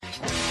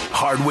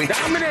Hardwick.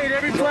 Dominate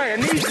every play. I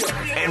need you.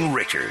 And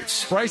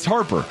Richards. Bryce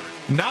Harper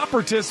not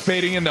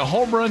participating in the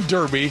home run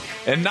derby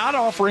and not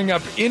offering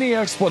up any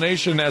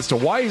explanation as to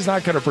why he's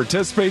not going to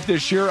participate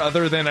this year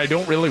other than I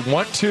don't really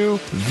want to.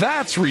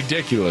 That's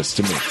ridiculous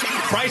to me.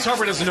 Bryce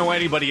Harper doesn't know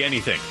anybody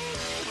anything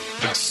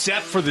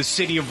except for the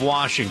city of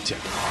Washington.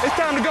 It's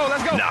time to go.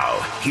 Let's go. Now,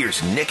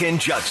 here's Nick and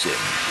Judson.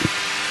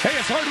 Hey,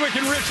 it's Hardwick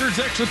and Richards,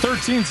 Extra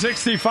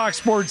 1360, Fox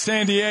Sports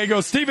San Diego.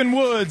 Stephen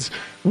Woods,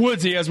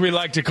 Woodsy as we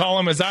like to call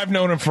him, as I've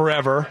known him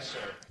forever,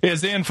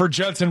 is in for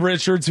Judson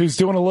Richards, who's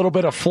doing a little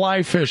bit of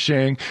fly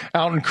fishing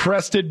out in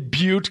Crested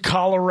Butte,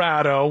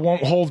 Colorado.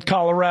 Won't hold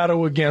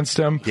Colorado against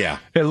him. Yeah.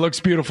 It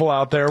looks beautiful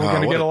out there. We're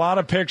going to get a lot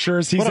of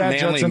pictures. He's at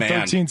Judson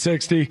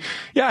 1360.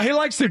 Yeah, he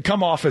likes to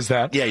come off as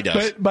that. Yeah, he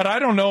does. But I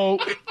don't know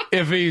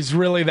if he's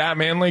really that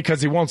manly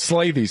because he won't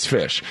slay these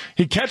fish.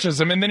 He catches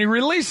them and then he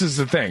releases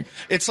the thing.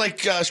 It's like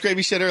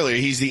Scraby said earlier.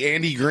 He's the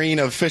Andy Green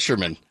of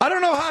fishermen. I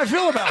don't know how I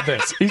feel about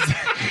this.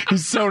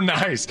 He's so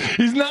nice.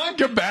 He's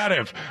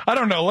non-combative. I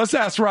don't know. Let's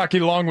ask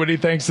Rocky Long what he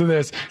thinks of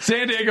this.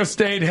 San Diego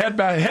State head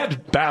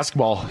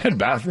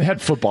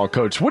football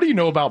coach. What do you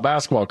know about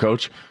basketball,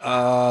 Coach?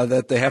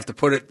 That they have to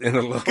put it in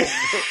a little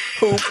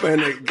hoop,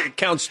 and it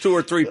counts 2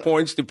 or 3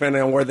 points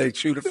depending on where they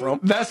shoot it from.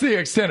 That's the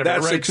extent of it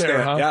right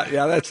there, huh?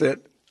 Yeah, that's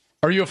it.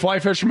 Are you a fly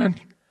fisherman?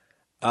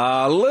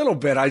 A little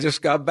bit. I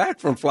just got back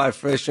from fly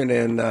fishing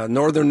in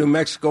northern New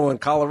Mexico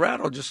and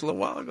Colorado just a little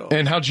while ago.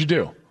 And how'd you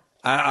do?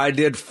 I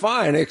did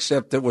fine,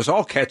 except it was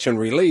all catch and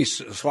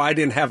release, so I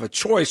didn't have a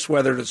choice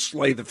whether to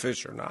slay the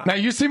fish or not. Now,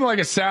 you seem like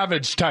a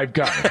savage type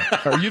guy.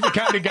 Are you the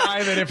kind of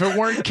guy that if it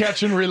weren't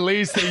catch and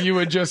release, that you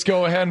would just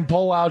go ahead and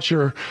pull out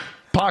your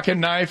pocket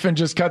knife and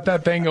just cut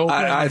that thing open?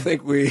 I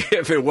think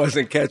if it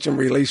wasn't catch and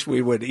release,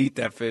 we would eat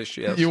that fish,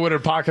 yes. You would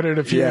have pocketed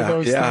a few of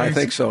those things? Yeah, I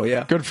think so,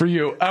 yeah. Good for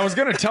you. I was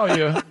going to tell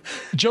you,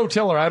 Joe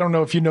Tiller, I don't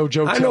know if you know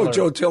Joe Tiller. I know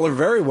Joe Tiller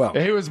very well.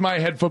 He was my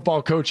head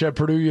football coach at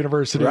Purdue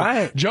University.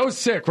 Right. Joe's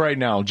sick right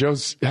now.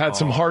 Joe's had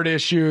some heart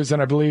issues,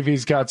 and I believe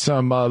he's got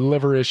some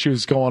liver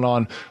issues going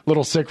on. A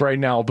little sick right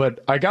now,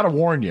 but I got to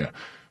warn you,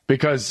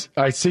 because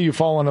I see you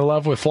falling in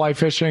love with fly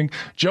fishing.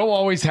 Joe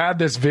always had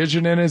this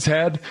vision in his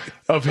head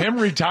of him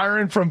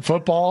retiring from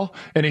football,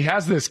 and he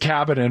has this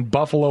cabin in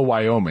Buffalo,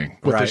 Wyoming,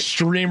 with a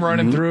stream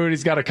running through it.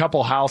 He's got a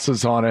couple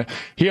houses on it.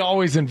 He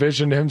always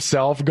envisioned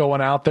himself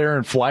going out there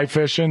and fly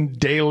fishing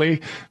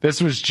daily.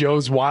 This was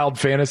Joe's wild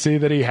fantasy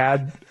that he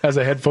had as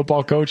a head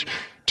football coach.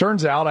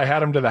 Turns out I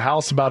had him to the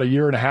house about a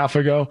year and a half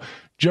ago.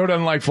 Joe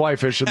doesn't like fly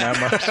fishing that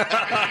much.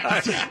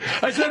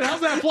 I said, how's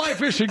that fly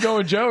fishing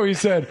going, Joe? He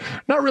said,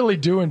 not really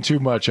doing too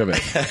much of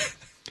it.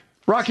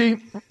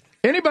 Rocky,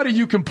 anybody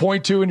you can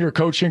point to in your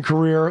coaching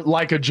career,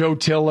 like a Joe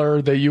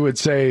Tiller, that you would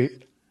say,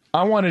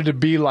 I wanted to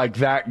be like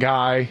that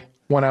guy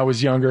when I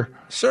was younger?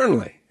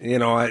 Certainly. You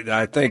know,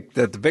 I think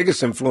that the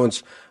biggest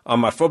influence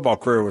on my football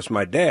career was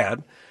my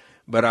dad,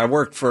 but I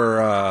worked for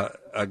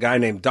a guy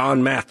named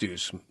Don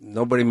Matthews.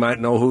 Nobody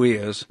might know who he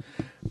is,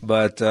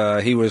 but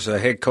he was a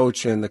head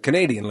coach in the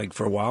Canadian League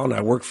for a while, and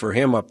I worked for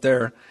him up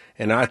there,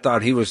 and I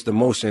thought he was the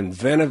most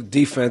inventive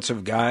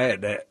defensive guy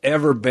that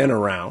ever been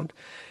around.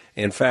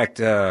 In fact,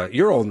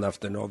 you're old enough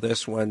to know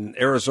this. When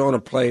Arizona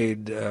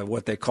played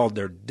what they called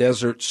their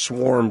Desert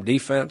Swarm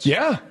defense.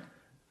 Yeah.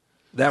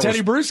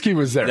 Teddy Bruschi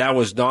was there. That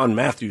was Don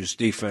Matthews'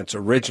 defense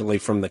originally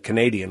from the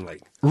Canadian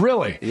League.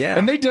 Really? Yeah.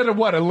 And they did a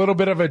little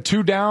bit of a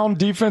two-down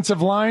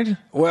defensive line?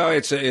 Well,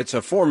 it's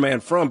a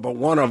four-man front, but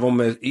one of them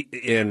is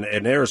in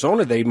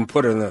Arizona. They even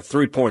put it in a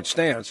three-point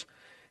stance.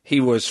 He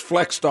was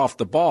flexed off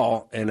the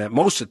ball, and at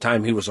most of the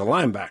time he was a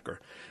linebacker.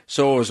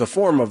 So it was a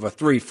form of a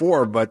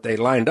 3-4, but they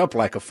lined up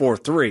like a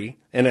 4-3,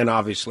 and then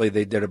obviously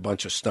they did a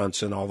bunch of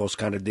stunts and all those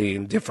kind of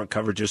different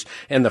coverages.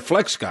 And the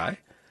flex guy,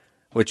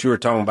 which you were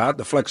talking about,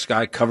 the flex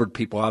guy covered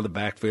people out of the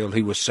backfield.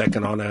 He was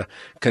second on a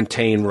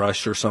contain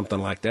rush or something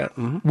like that.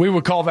 Mm-hmm. We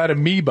would call that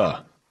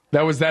amoeba.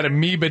 That was that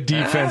amoeba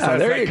defense. That's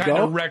there you that kind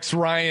go. of Rex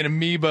Ryan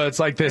amoeba. It's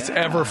like this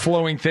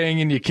ever-flowing thing,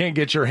 and you can't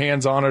get your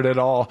hands on it at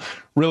all.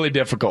 Really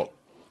difficult.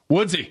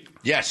 Woodsy.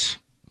 Yes.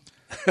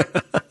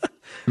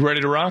 You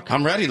ready to rock?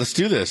 I'm ready. Let's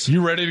do this.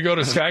 You ready to go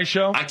to Sky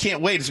Show? I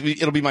can't wait.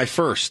 It'll be my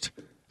first.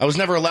 I was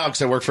never allowed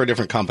because I work for a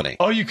different company.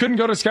 Oh, you couldn't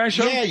go to Sky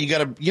Show? Yeah, you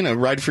got to,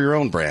 ride for your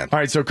own brand. All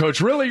right, so,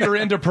 Coach, really you're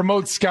in to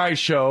promote Sky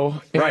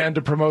Show and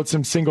to promote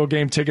some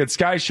single-game tickets.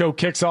 Sky Show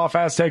kicks off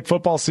Aztec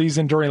football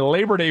season during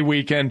Labor Day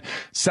weekend.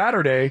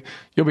 Saturday,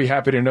 you'll be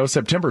happy to know,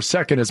 September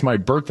 2nd is my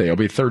birthday. I'll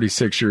be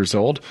 36 years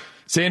old.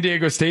 San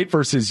Diego State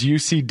versus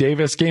UC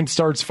Davis. Game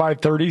starts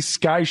 5:30.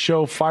 Sky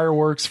Show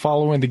fireworks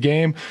following the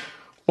game.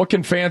 What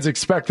can fans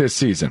expect this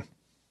season?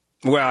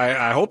 Well,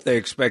 I hope they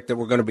expect that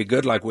we're going to be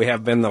good like we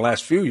have been the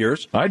last few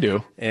years. I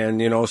do.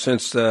 And,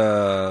 since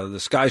the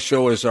Sky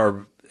Show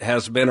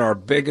has been our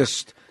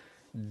biggest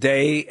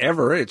day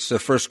ever, it's the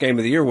first game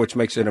of the year, which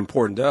makes it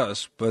important to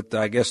us. But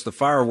I guess the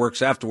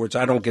fireworks afterwards,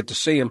 I don't get to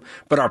see them.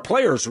 But our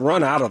players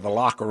run out of the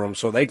locker room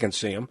so they can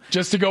see them.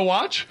 Just to go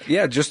watch?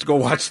 Yeah, just to go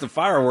watch the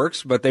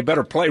fireworks. But they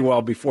better play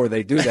well before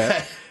they do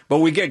that. But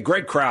we get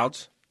great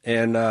crowds.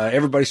 and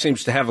everybody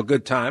seems to have a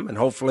good time. And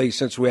hopefully,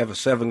 since we have a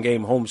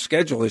 7-game home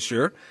schedule this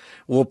year,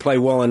 we'll play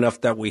well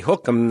enough that we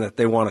hook them that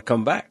they want to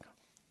come back.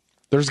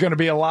 There's going to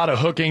be a lot of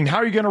hooking. How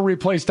are you going to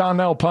replace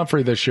Donnell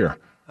Pumphrey this year?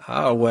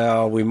 Oh,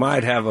 well, we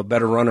might have a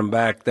better running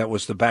back that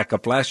was the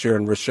backup last year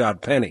in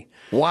Rashad Penny.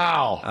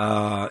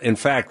 Wow. In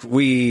fact,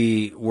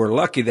 we were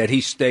lucky that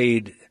he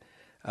stayed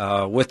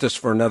with us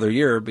for another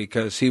year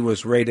because he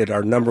was rated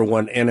our number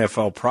 1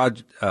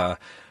 NFL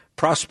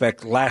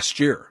prospect last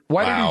year.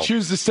 Why did he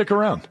choose to stick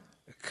around?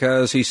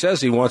 Because he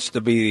says he wants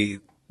to be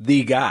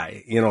the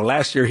guy.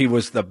 Last year he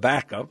was the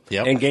backup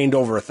and gained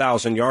over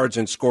 1,000 yards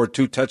and scored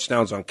 2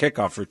 touchdowns on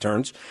kickoff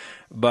returns.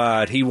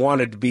 But he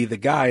wanted to be the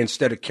guy.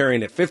 Instead of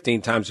carrying it 15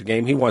 times a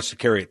game, he wants to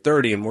carry it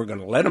 30, and we're going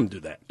to let him do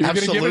that.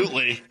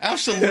 Absolutely.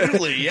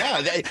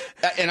 Yeah.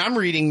 And I'm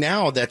reading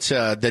now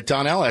that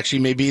Donnell actually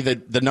may be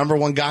the number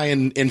 1 guy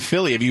in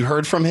Philly. Have you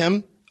heard from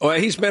him? Well,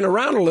 he's been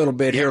around a little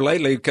bit here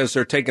lately because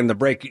they're taking the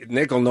break.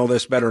 Nick will know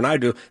this better than I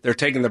do. They're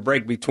taking the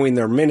break between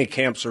their mini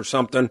camps or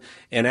something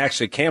and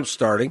actually camp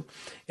starting.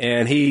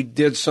 And he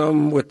did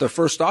some with the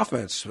first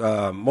offense.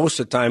 Most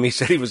of the time, he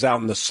said he was out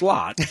in the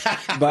slot,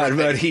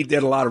 but he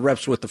did a lot of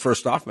reps with the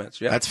first offense.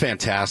 Yeah, that's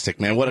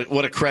fantastic, man.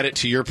 What a credit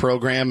to your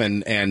program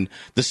and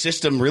the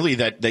system really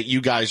that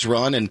you guys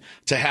run, and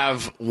to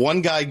have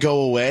one guy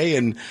go away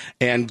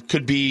and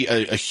could be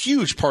a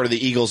huge part of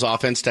the Eagles'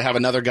 offense to have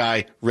another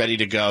guy ready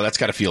to go. That's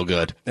got to feel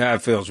good. Yeah,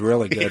 it feels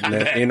really good.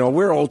 And,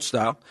 we're old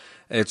style.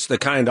 It's the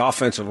kind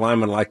offensive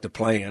linemen like to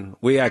play in.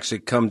 We actually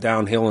come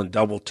downhill and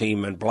double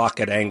team and block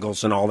at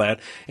angles and all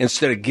that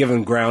instead of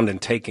giving ground and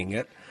taking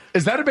it.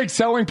 Is that a big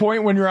selling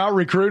point when you're out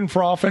recruiting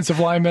for offensive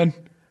linemen?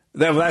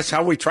 That's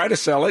how we try to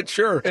sell it,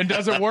 sure. And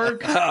does it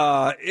work?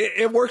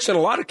 It works in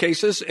a lot of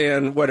cases,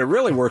 and what it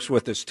really works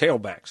with is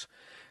tailbacks.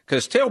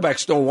 Because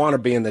tailbacks don't want to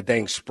be in the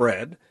dang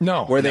spread.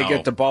 Where they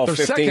get the ball they're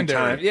 15 secondary.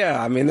 times.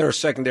 Yeah, they're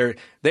secondary.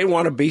 They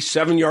want to be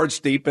 7 yards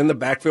deep in the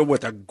backfield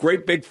with a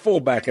great big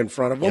fullback in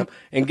front of them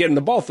and getting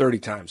the ball 30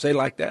 times. They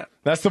like that.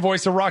 That's the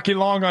voice of Rocky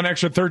Long on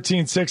Extra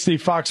 1360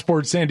 Fox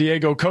Sports San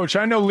Diego. Coach,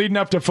 I know leading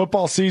up to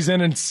football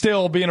season and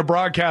still being a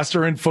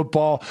broadcaster in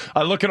football,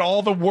 I look at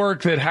all the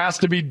work that has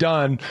to be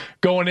done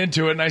going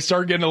into it, and I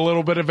start getting a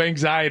little bit of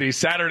anxiety.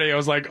 Saturday, I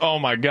was like, oh,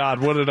 my God,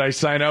 what did I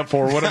sign up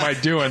for? What am I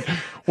doing?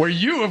 Where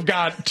you have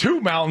got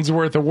 2 mountains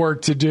worth of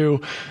work to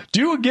do.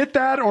 Do you get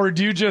that, or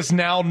do you just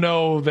now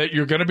know that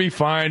you're going to be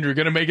fine, you're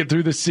going to make it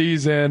through the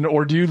season,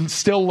 or do you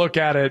still look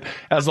at it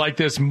as like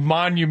this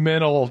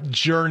monumental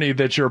journey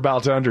that you're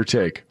about to undertake?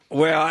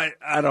 Well,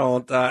 I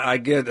don't. I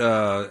get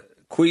a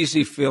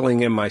queasy feeling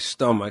in my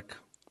stomach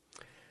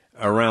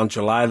around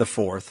July the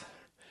 4th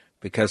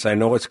because I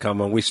know it's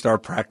coming. We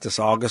start practice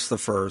August the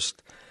 1st.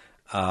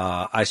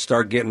 I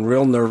start getting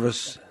real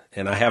nervous,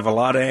 and I have a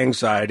lot of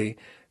anxiety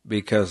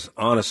because,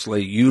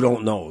 honestly, you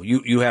don't know.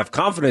 You have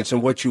confidence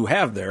in what you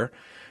have there,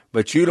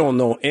 but you don't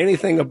know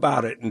anything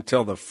about it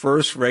until the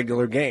first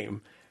regular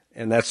game,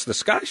 and that's the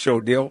Sky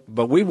Show deal.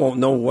 But we won't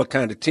know what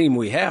kind of team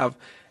we have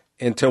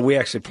until we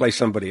actually play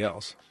somebody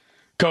else.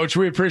 Coach,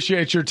 we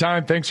appreciate your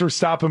time. Thanks for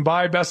stopping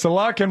by. Best of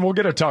luck, and we'll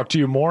get to talk to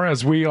you more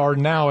as we are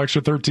now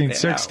Extra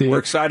 1360. Yeah, we're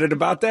excited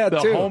about that,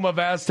 too. The home of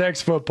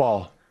Aztecs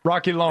football.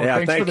 Rocky Long,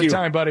 thanks for the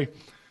time, buddy.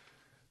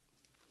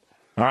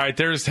 All right,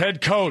 there's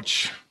head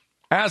coach,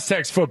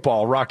 Aztecs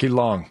football, Rocky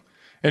Long.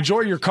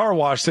 Enjoy your car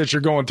wash that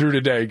you're going through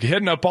today.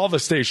 Hitting up all the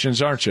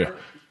stations, aren't you?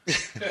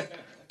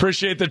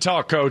 Appreciate the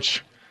talk,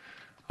 Coach.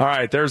 All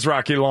right, there's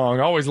Rocky Long.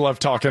 Always love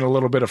talking a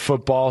little bit of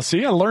football. So,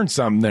 learned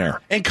something there.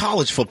 And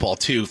college football,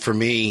 too, for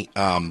me.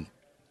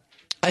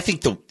 I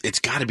think it's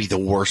got to be the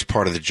worst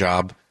part of the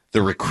job,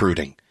 the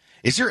recruiting.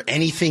 Is there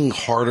anything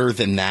harder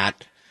than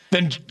that?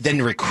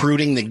 Than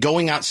recruiting, than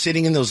going out,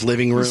 sitting in those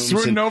living rooms.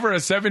 Swooting over a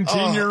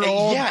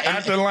 17-year-old,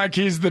 acting like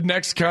he's the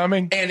next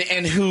coming.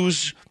 And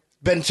who's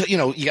been,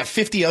 you got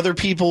 50 other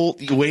people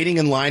waiting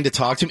in line to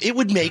talk to him. It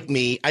would make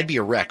I'd be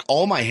a wreck.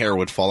 All my hair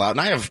would fall out. And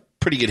I have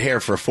pretty good hair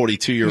for a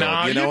 42-year-old.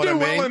 Nah, you know what I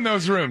mean? Well in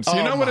those rooms. Oh,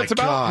 you know what it's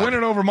about? God.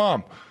 Winning over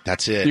mom.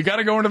 That's it. You got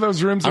to go into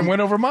those rooms and win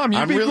over mom.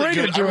 You'd be really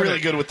great good. I'm really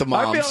good with the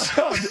moms.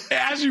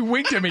 As you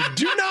winked at me,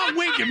 do not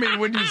wink at me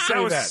when you say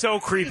that. That was so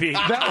creepy.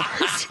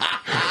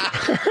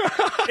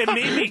 It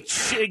made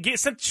me get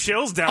some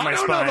chills down my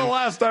spine. I don't know the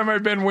last time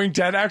I've been winked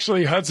at.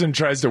 Actually, Hudson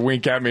tries to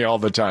wink at me all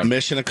the time.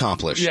 Mission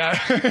accomplished. Yeah,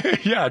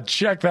 yeah.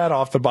 Check that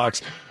off the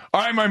box.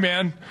 All right, my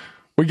man.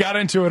 We got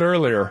into it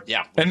earlier.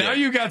 Yeah. And now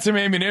you got some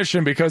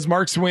ammunition because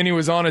Mark Sweeney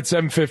was on at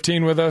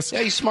 7:15 with us.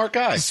 Yeah, he's a smart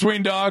guy.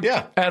 Sween Dog.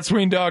 Yeah. At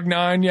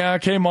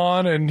SweendDog9, came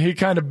on and he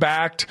kind of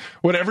backed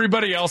what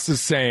everybody else is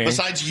saying.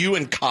 Besides you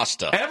and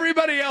Costa.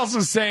 Everybody else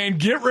is saying,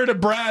 get rid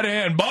of Brad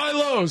Hand. Buy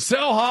low,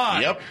 sell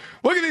high. Yep.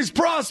 Look at these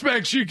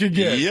prospects you could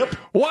get. Yep.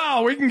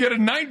 Wow, we can get a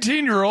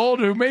 19-year-old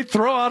who may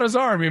throw out his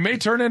arm. He may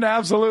turn into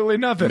absolutely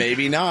nothing.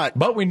 Maybe not.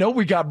 But we know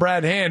we got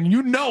Brad Hand.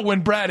 You know when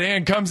Brad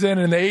Hand comes in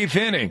the 8th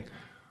inning,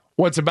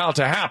 what's about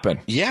to happen.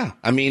 Yeah,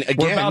 I mean, again,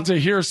 We're about to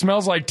hear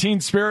Smells Like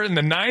Teen Spirit in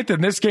the 9th,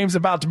 and this game's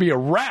about to be a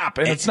wrap,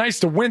 and it's nice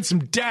to win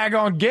some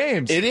daggone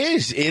games. It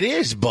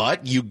is,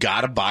 but you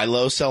got to buy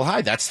low, sell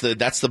high. That's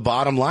the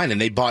bottom line, and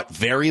they bought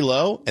very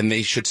low, and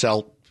they should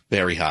sell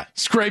very high.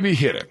 Scraby,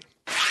 hit it.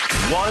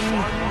 One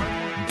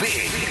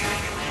big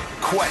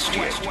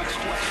question.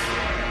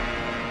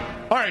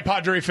 All right,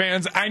 Padre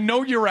fans, I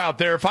know you're out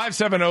there,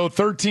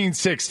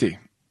 570-1360.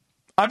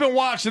 I've been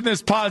watching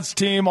this Pods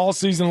team all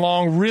season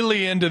long,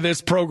 really into this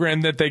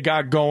program that they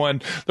got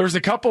going. There's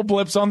a couple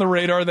blips on the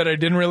radar that I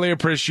didn't really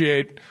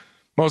appreciate,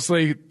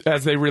 mostly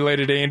as they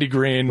related to Andy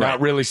Green, not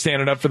really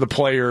standing up for the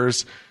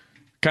players,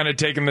 kind of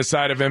taking the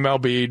side of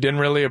MLB. Didn't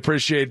really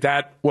appreciate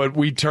that, what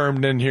we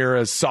termed in here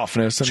as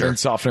softness, and then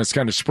softness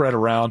kind of spread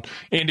around.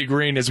 Andy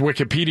Green, his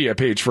Wikipedia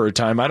page for a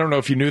time. I don't know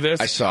if you knew this.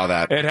 I saw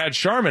that. It had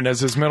Sharman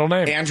as his middle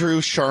name. Andrew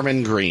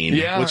Sharman Green,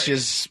 which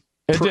is...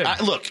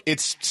 look, it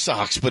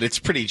sucks, but it's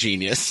pretty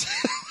genius.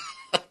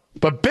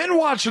 But been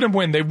watching them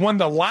win. They won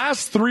the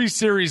last 3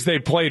 series they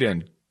played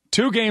in.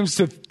 2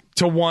 games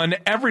to 1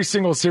 every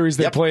single series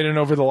they played in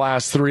over the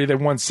last 3. They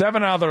won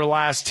 7 out of their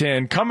last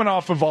 10, coming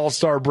off of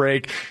All-Star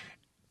break,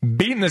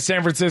 beating the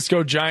San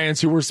Francisco Giants,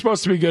 who were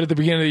supposed to be good at the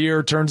beginning of the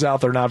year. Turns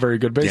out they're not very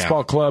good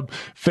baseball club,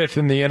 5th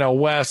in the NL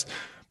West.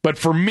 But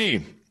for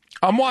me,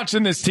 I'm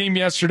watching this team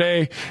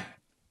yesterday,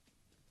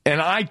 and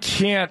I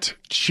can't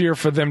cheer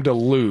for them to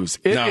lose.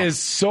 It is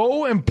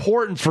so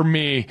important for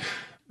me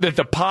that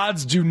the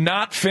Pods do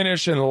not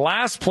finish in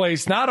last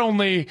place, not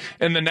only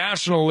in the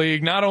National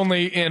League, not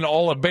only in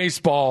all of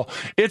baseball.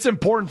 It's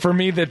important for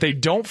me that they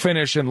don't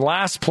finish in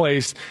last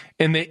place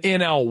in the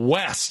NL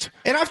West.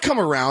 And I've come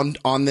around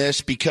on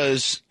this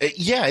because,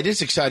 it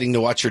is exciting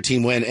to watch your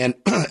team win. And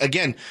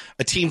again,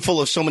 a team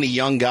full of so many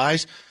young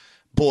guys.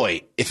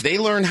 Boy, if they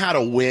learn how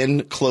to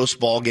win close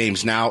ball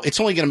games now, it's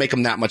only going to make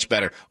them that much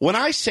better. When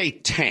I say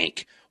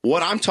tank,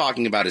 what I'm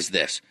talking about is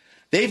this.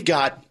 They've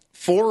got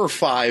 4 or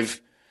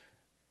 5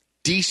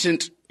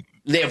 decent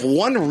 – they have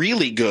 1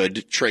 really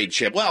good trade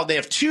chip. Well, they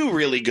have 2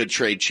 really good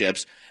trade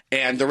chips,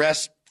 and the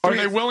rest – Are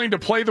they willing to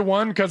play the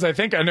one? Because I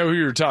think I know who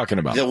you're talking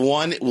about. The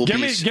one will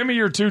give me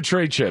your 2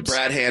 trade chips.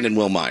 Brad Hand and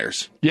Will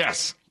Myers.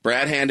 Yes.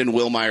 Brad Hand and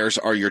Will Myers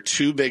are your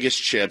 2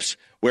 biggest chips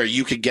where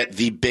you could get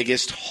the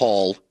biggest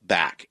haul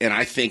back. And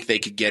I think they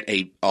could get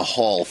a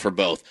haul for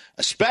both,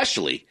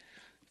 especially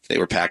if they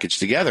were packaged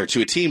together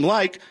to a team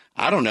like,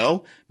 I don't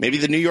know, maybe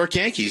the New York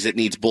Yankees that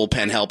needs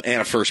bullpen help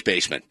and a first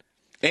baseman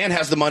and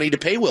has the money to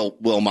pay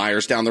Will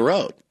Myers down the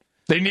road.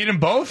 They need them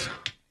both?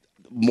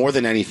 More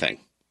than anything.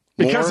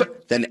 Because more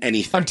than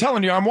anything. I'm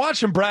telling you, I'm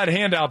watching Brad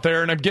Hand out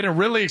there, and I'm getting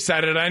really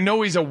excited. I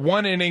know he's a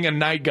 1 inning a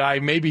night guy,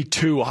 maybe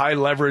 2, high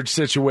leverage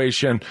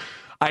situation.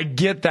 I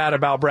get that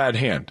about Brad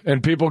Hand.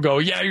 And people go,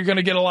 yeah, you're going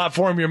to get a lot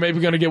for him. You're maybe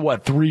going to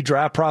get, 3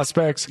 draft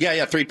prospects?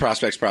 Yeah, 3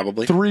 prospects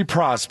probably. 3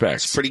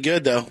 prospects. It's pretty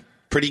good, though.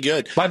 Pretty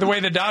good. By the way,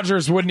 the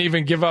Dodgers wouldn't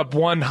even give up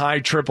 1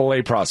 high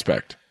AAA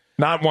prospect.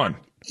 Not 1.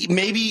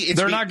 Maybe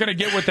they're not going to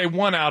get what they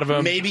want out of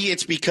him. Maybe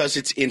it's because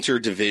it's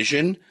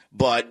interdivision,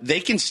 but they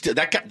can still.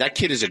 That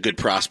kid is a good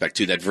prospect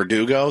too. That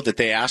Verdugo that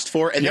they asked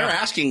for, and they're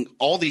asking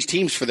all these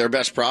teams for their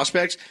best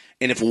prospects.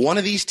 And if one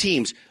of these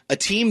teams, a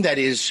team that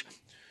is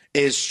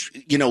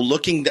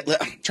looking,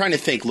 I'm trying to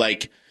think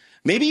like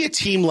maybe a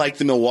team like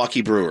the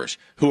Milwaukee Brewers,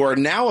 who are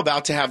now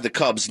about to have the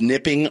Cubs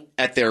nipping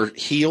at their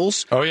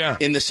heels. Oh yeah,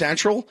 in the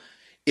Central.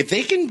 If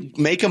they can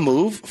make a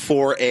move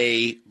for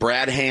a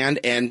Brad Hand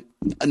and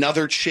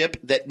another chip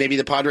that maybe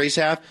the Padres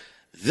have,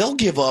 they'll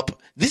give up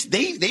this.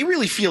 They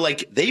really feel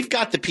like they've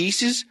got the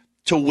pieces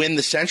to win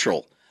the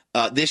Central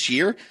this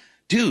year.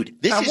 Dude,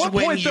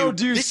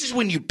 this is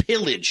when you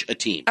pillage a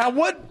team. At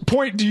what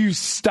point do you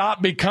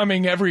stop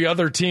becoming every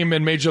other team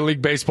in Major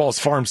League Baseball's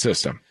farm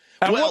system?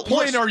 At what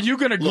point are you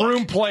going to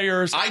groom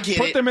players,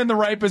 put them in the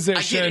right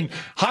position,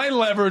 high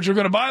leverage, you're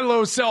going to buy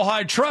low, sell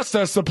high, trust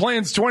us, the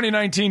plan's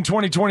 2019,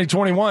 2020,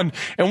 21.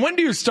 And when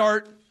do you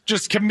start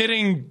just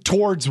committing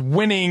towards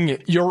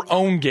winning your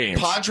own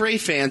games? Padre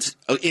fans,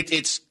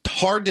 it's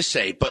hard to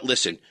say, but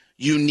listen,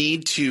 you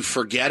need to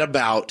forget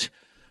about,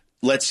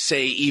 let's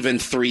say, even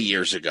 3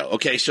 years ago.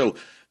 Okay, so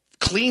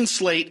clean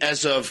slate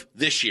as of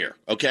this year,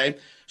 okay?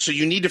 So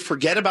you need to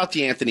forget about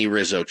the Anthony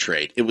Rizzo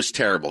trade. It was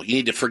terrible. You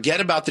need to forget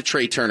about the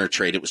Trey Turner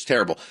trade. It was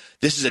terrible.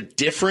 This is a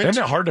different...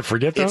 Isn't it hard to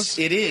forget those?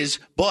 It is,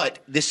 but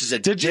this is a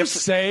Did you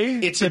say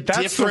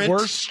that's the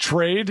worst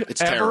trade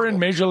ever in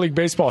Major League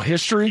Baseball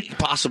history?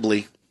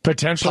 Possibly.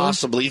 Potentially?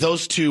 Possibly.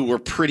 Those two were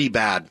pretty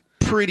bad.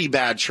 Pretty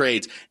bad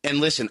trades. And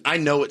listen, I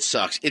know it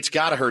sucks. It's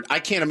got to hurt. I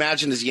can't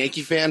imagine as a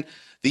Yankee fan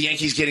the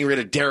Yankees getting rid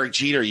of Derek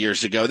Jeter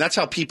years ago. That's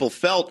how people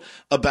felt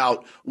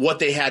about what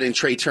they had in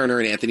Trey Turner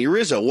and Anthony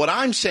Rizzo. What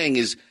I'm saying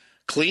is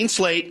clean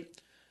slate,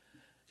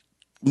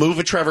 move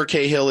a Trevor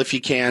Cahill if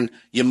you can,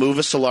 you move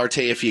a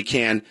Solarte if you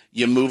can,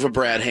 you move a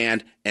Brad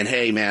Hand, and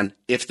hey, man,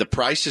 if the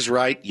price is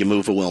right, you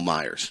move a Will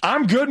Myers.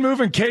 I'm good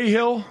moving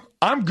Cahill.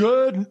 I'm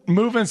good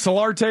moving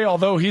Solarte,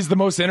 although he's the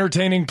most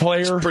entertaining player.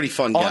 He's a pretty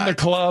fun guy on the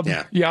club.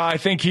 Yeah, I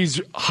think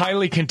he's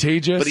highly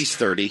contagious. But he's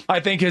 30. I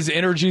think his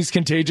energy is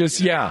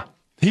contagious. Yeah,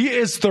 he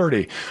is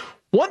 30.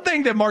 One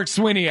thing that Mark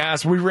Sweeney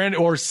asked,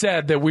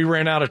 said that we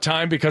ran out of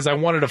time because I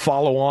wanted to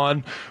follow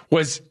on,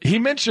 was he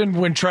mentioned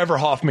when Trevor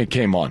Hoffman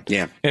came on.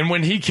 Yeah. And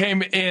when he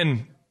came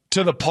in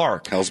to the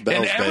park. Hell's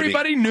bells, and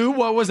everybody knew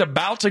what was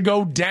about to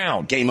go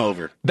down. Game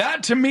over.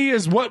 That, to me,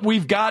 is what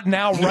we've got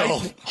now, right?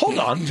 No. Hold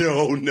on.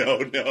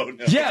 No.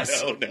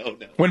 Yes. No.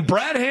 When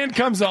Brad Hand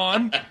comes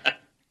on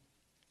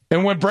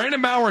and when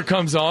Brandon Maurer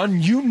comes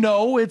on, you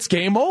know it's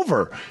game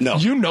over. No.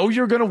 You know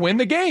you're going to win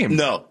the game.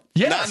 No.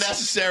 Yes. Not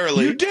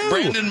necessarily. You do.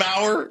 Brandon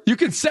Maurer. You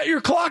can set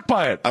your clock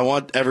by it. I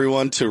want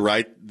everyone to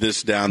write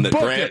this down, that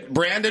Book it.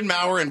 Brandon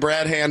Maurer and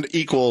Brad Hand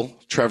equal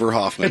Trevor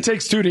Hoffman. It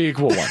takes two to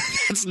equal one.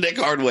 It's Nick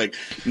Hardwick.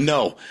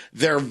 No.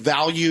 Their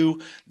value,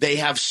 they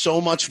have so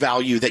much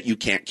value that you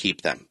can't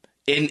keep them.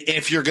 And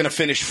if you're going to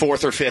finish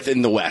 4th or 5th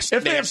in the West.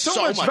 If they have so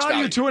much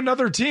value to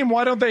another team,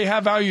 why don't they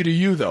have value to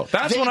you, though?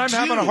 That's what I'm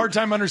having a hard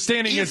time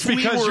understanding. It's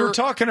because you're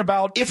talking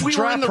about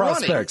draft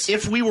prospects.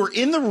 If we were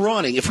in the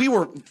running, if we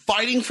were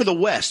fighting for the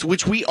West,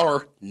 which we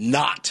are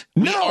not.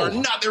 We are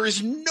not. There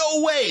is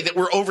no way that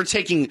we're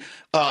overtaking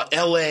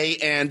L.A.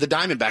 and the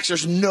Diamondbacks.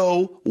 There's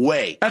no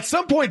way. At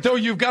some point, though,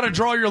 you've got to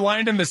draw your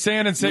line in the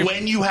sand and say,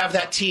 when you have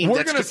that team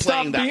that's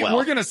playing that well.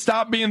 We're going to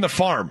stop being the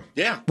farm.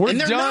 Yeah. We're and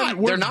they're done. Not.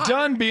 We're they're not.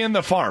 done being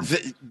the farm.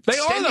 They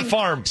are the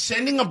farm.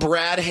 Sending a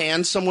Brad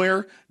Hand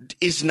somewhere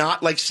is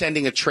not like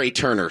sending a Trey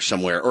Turner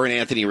somewhere or an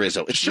Anthony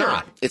Rizzo. It's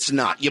not. It's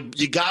not.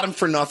 You got him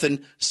for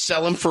nothing,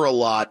 sell him for a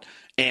lot,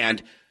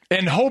 and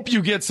hope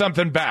you get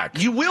something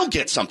back. You will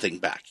get something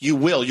back. You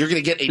will. You're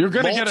going to get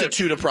a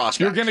multitude of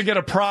prospects. You're going to get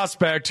a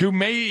prospect who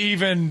may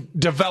even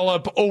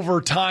develop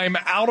over time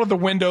out of the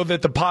window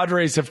that the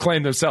Padres have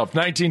claimed themselves,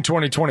 19,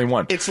 20,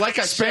 21. It's like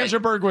I said.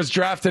 Spangenberg was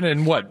drafted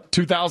in,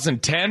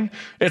 2010?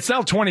 It's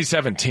now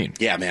 2017.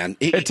 Yeah, man.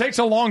 It takes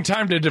a long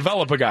time to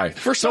develop a guy.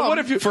 For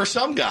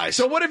some guys.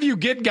 So what if you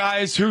get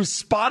guys who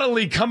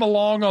spottily come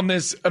along on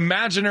this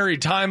imaginary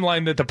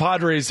timeline that the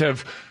Padres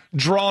have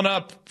drawn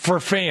up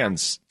for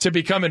fans to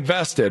become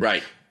invested.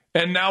 Right.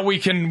 And now we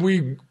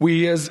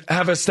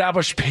have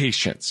established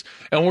patience,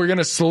 and we're going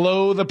to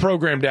slow the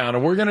program down,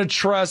 and we're going to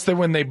trust that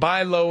when they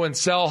buy low and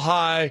sell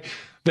high,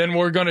 then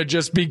we're going to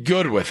just be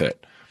good with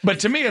it.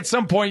 But to me, at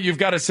some point, you've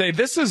got to say,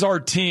 this is our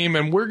team,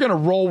 and we're going to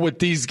roll with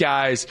these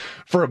guys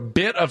for a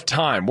bit of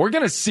time. We're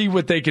going to see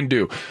what they can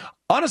do.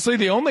 Honestly,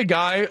 the only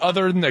guy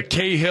other than the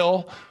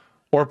Cahill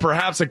or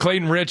perhaps a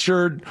Clayton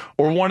Richard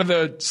or one of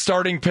the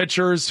starting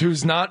pitchers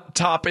who's not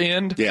top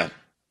end. Yeah.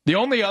 The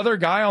only other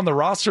guy on the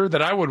roster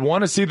that I would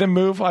want to see them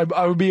move, I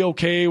would be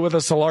okay with a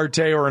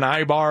Solarte or an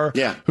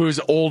Ibar who's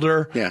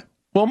older. Yeah.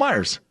 Will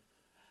Myers.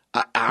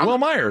 Will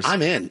Myers.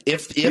 I'm in.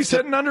 If he's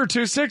hitting under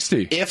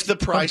 260. If the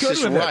price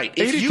is right.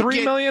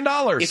 $83 million.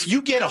 If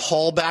you get a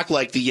haul back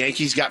like the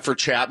Yankees got for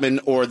Chapman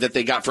or that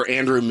they got for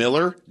Andrew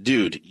Miller,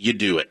 dude, you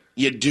do it.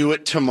 You do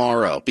it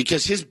tomorrow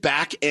because his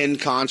back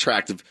end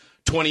contract of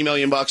 $20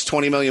 million,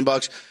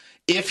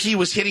 if he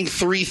was hitting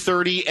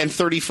 330 and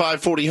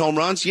 35, 40 home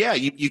runs,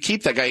 you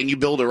keep that guy and you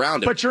build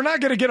around him. But you're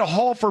not going to get a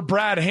haul for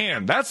Brad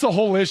Hand. That's the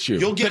whole issue.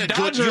 You'll get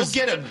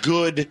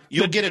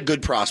a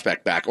good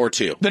prospect back or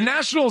two. The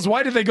Nationals,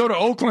 why did they go to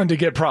Oakland to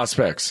get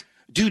prospects?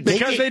 Dude,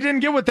 because they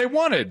didn't get what they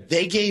wanted.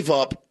 They gave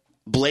up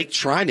Blake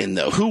Trinan,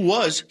 though,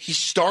 he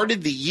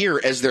started the year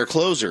as their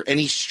closer and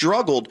he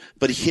struggled,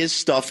 but his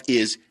stuff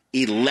is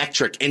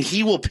electric and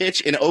he will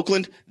pitch in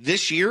Oakland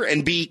this year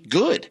and be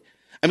good.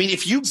 I mean,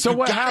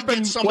 what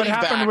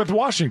happened with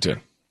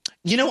Washington?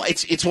 You know,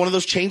 it's one of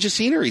those change of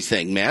scenery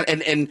thing, man.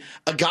 And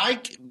a guy,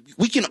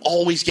 we can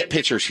always get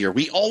pitchers here.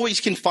 We always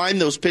can find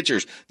those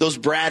pitchers, those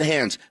Brad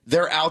Hands.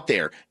 They're out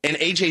there. And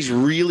AJ's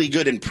really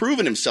good and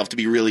proven himself to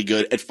be really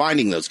good at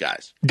finding those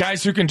guys.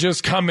 Guys who can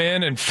just come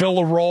in and fill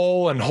a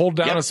role and hold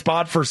down a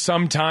spot for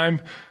some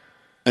time.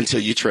 Until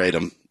you trade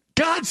them.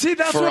 God, see,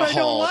 that's what I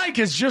don't like.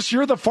 It's just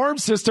you're the farm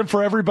system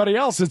for everybody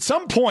else. At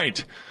some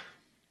point,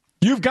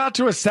 you've got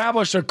to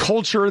establish a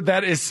culture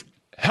that is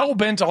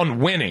hell-bent on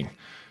winning.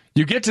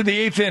 You get to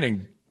the 8th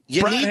inning.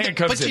 Brad Hand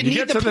comes in. You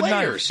get to the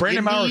 9th.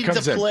 Brandon Maurer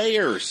comes in.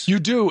 Players. You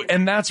do,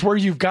 and that's where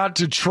you've got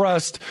to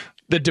trust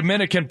the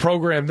Dominican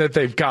program that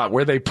they've got,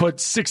 where they put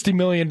 $60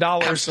 million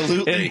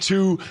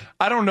into,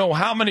 I don't know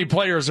how many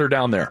players are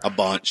down there. A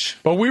bunch.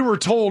 But we were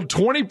told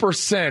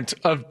 20%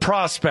 of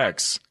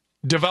prospects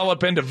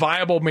develop into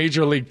viable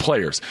major league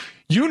players.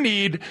 You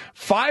need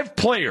 5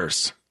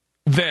 players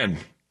then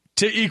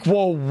to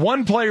equal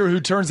one player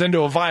who turns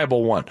into a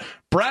viable one.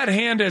 Brad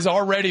Hand is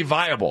already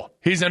viable.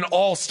 He's an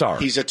all-star.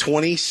 He's a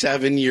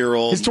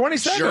 27-year-old He's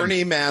 27.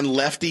 journeyman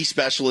lefty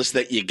specialist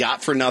that you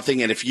got for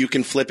nothing, and if you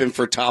can flip him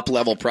for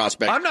top-level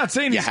prospect, I'm not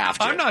saying you have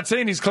to. I'm not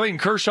saying he's Clayton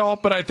Kershaw,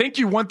 but I think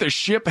you want the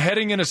ship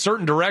heading in a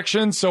certain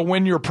direction, so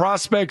when your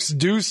prospects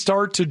do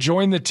start to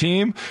join the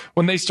team,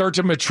 when they start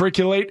to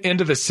matriculate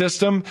into the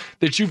system,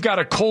 that you've got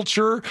a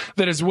culture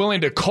that is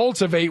willing to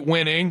cultivate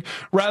winning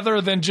rather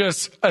than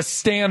just a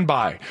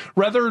standby,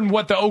 rather than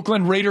what the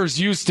Oakland Raiders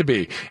used to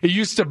be. It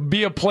used to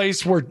be a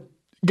place where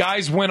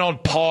guys went on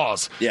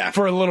pause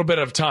for a little bit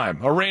of time.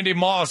 A Randy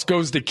Moss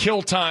goes to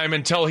kill time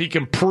until he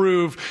can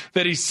prove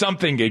that he's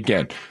something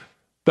again.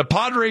 The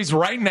Padres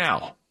right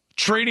now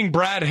trading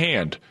Brad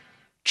Hand,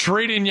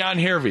 trading Jan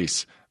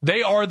Hervis.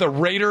 They are the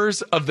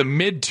Raiders of the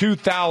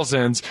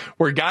mid-2000s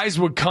where guys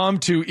would come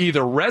to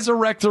either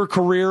resurrect their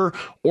career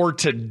or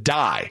to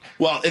die.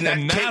 Well,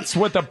 and that's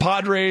what the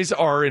Padres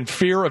are in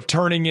fear of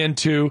turning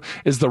into,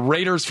 is the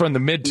Raiders from the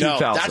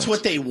mid-2000s. No, that's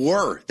what they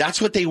were.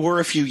 That's what they were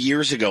a few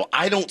years ago.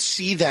 I don't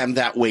see them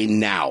that way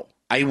now.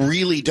 I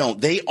really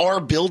don't. They are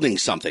building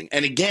something.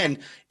 And again,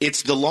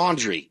 it's the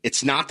laundry.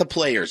 It's not the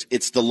players.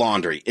 It's the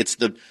laundry. It's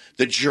the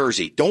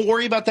jersey. Don't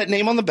worry about that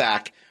name on the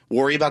back.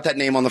 Worry about that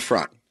name on the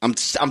front. I'm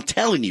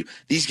telling you,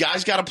 these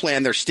guys got a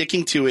plan. They're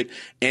sticking to it.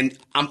 And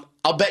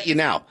I'll bet you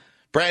now,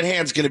 Brad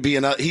Hand's going to be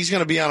he's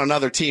going to be on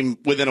another team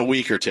within a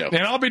week or two.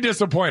 And I'll be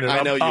disappointed.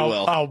 I know you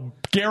will. I'll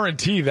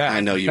guarantee that. I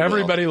know you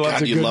Everybody will.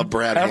 loves God, a you good, love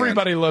Brad Hand.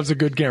 Everybody loves a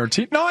good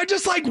guarantee. No, I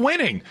just like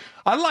winning.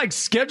 I like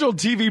scheduled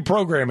TV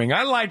programming.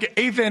 I like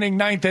 8th inning,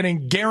 9th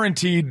inning,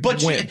 guaranteed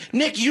win.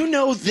 Nick, you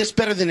know this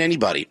better than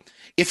anybody.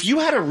 If you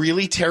had a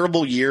really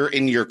terrible year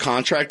in your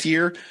contract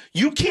year,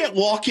 you can't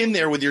walk in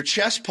there with your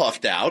chest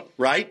puffed out,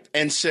 right,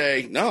 and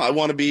say, no, I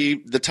want to be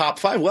the top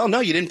 5. Well, no,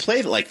 you didn't play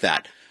it like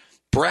that.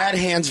 Brad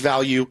Hand's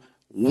value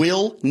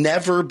will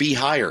never be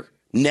higher.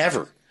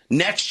 Never.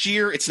 Next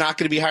year, it's not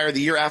going to be higher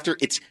the year after.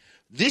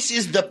 This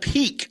is the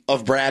peak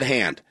of Brad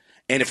Hand.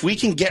 And if we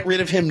can get rid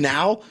of him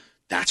now,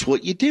 that's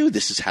what you do.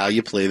 This is how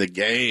you play the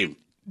game.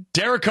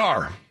 Derek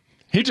Carr.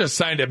 He just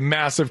signed a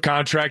massive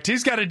contract.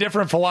 He's got a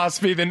different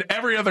philosophy than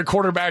every other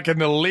quarterback in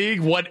the league.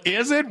 What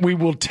is it? We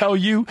will tell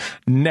you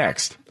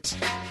next.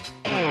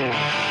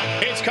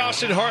 Hey, it's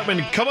Costin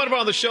Hartman. Coming up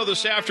on the show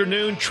this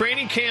afternoon,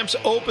 training camps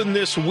open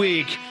this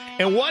week.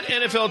 And what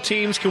NFL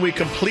teams can we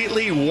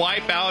completely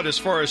wipe out as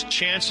far as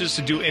chances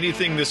to do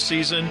anything this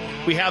season?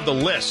 We have the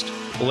list.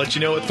 We'll let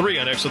you know at 3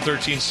 on XL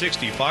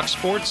 1360, Fox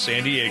Sports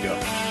San Diego.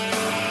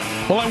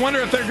 Well, I wonder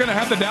if they're going to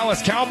have the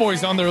Dallas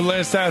Cowboys on their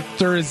list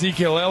after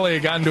Ezekiel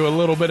Elliott got into a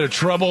little bit of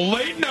trouble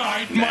late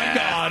night. My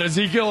God,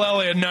 Ezekiel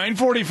Elliott,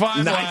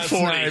 9:45 last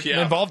night,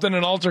 involved in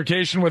an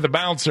altercation with a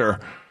bouncer.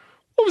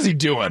 What was he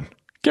doing?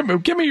 Give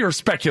me your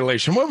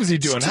speculation. What was he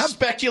doing?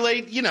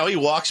 Speculate, he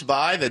walks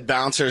by, the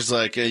bouncer's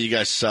like, hey, you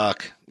guys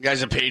suck. You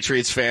guys a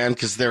Patriots fan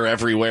because they're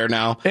everywhere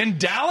now. In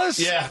Dallas?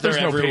 Yeah, there's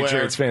no everywhere.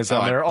 Patriots fans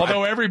down there.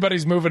 Although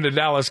everybody's moving to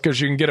Dallas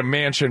because you can get a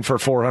mansion for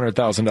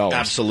 $400,000.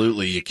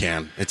 Absolutely, you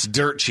can. It's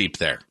dirt cheap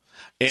there.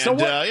 And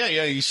so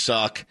you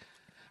suck.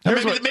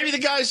 Maybe the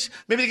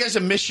guy's a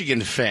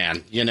Michigan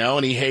fan,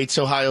 and he hates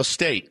Ohio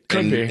State.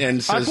 Could be.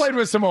 And I played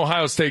with some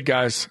Ohio State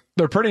guys.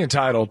 They're pretty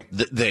entitled.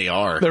 They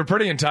are. They're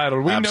pretty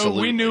entitled.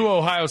 We knew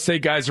Ohio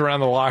State guys around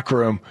the locker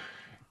room,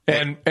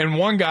 and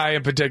one guy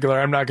in particular,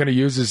 I'm not going to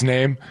use his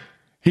name.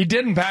 He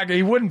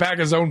wouldn't pack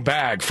his own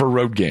bag for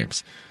road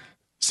games.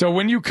 So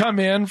when you come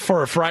in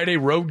for a Friday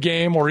road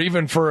game or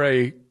even for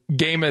a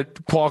game at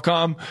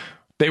Qualcomm,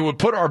 they would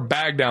put our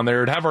bag down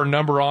there. It'd have our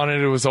number on it.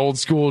 It was old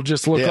school,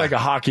 just looked like a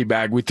hockey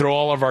bag. We throw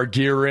all of our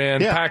gear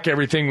in, pack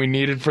everything we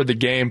needed for the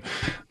game.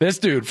 This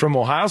dude from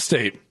Ohio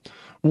State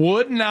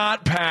would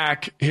not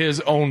pack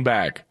his own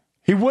bag.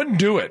 He wouldn't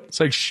do it. It's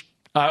like,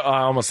 I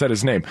almost said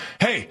his name.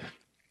 Hey,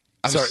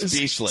 I'm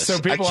speechless. So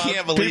I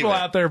can't believe people it.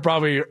 out there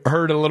probably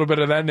heard a little bit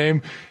of that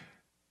name.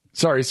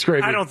 Sorry,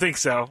 Scrappy. I don't think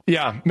so.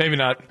 Yeah, maybe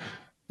not.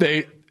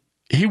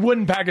 He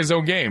wouldn't pack his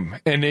own game,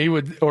 and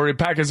he'd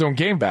pack his own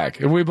game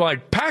bag. And we'd be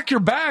like, pack your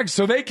bag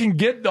so they can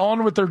get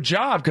on with their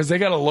job because they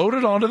got to load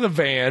it onto the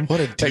van. What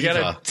a diva. They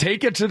got to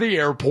take it to the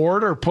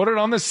airport or put it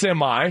on the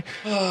semi.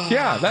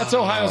 Yeah, that's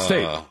Ohio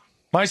State.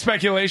 My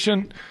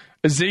speculation,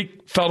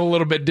 Zeke felt a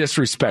little bit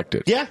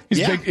disrespected. Yeah,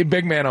 he's a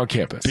big man on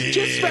campus.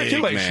 Just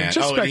speculation. Man.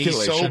 Just speculation.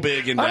 He's so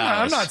big in Dallas.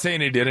 I'm not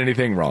saying he did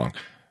anything wrong.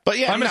 But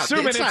yeah, I'm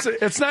assuming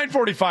it's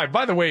 9:45.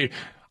 By the way,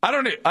 I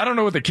don't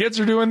know what the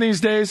kids are doing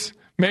these days.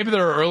 Maybe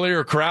they're an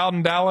earlier crowd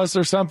in Dallas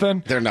or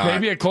something. They're not.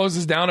 Maybe it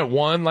closes down at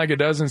 1 like it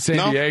does in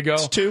San Diego.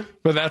 It's 2.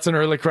 But that's an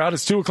early crowd.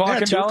 It's 2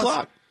 o'clock in 2 Dallas.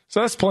 o'clock.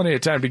 So that's plenty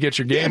of time to get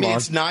your game on.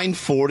 It's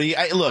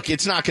 9:40. Look,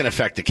 it's not going to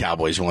affect the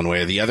Cowboys one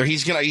way or the other.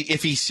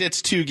 If he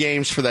sits 2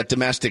 games for that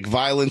domestic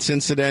violence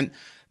incident,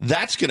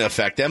 that's going to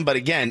affect them. But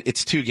again,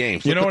 it's 2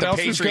 games. You know what the else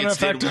is going to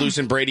affect him?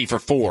 Losing Brady for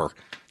 4.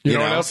 You know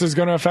what else is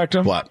going to affect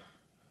him? What?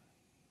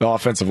 The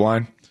offensive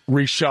line.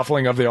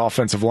 Reshuffling of the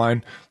offensive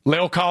line.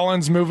 La'el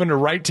Collins moving to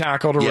right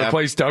tackle to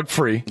replace Doug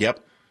Free. Yep.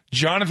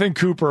 Jonathan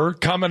Cooper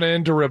coming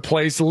in to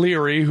replace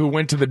Leary, who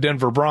went to the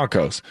Denver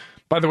Broncos.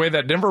 By the way,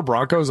 that Denver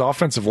Broncos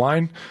offensive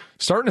line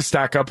starting to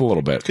stack up a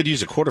little bit. Could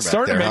use a quarterback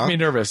starting there, to make me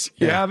nervous.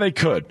 Yeah, they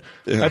could.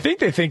 Yeah. I think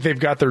they've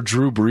got their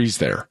Drew Brees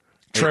there.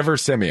 Trevor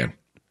Siemian.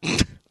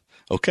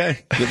 Okay.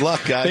 Good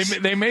luck, guys.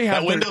 They may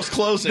have that window's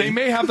closing. They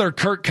may have their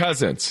Kirk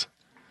Cousins.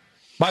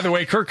 By the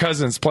way, Kirk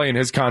Cousins playing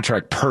his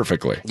contract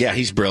perfectly. Yeah,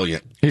 he's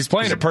brilliant. He's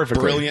playing it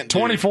perfectly. Brilliant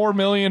dude. $24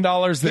 million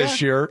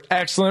this year.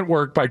 Excellent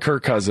work by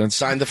Kirk Cousins.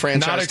 Signed the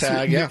franchise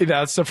tag. Yeah.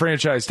 That's the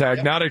franchise tag.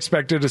 Yep. Not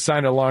expected to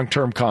sign a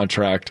long-term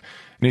contract.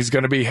 And he's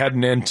going to be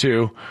heading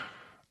into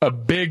a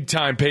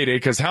big-time payday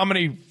because how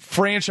many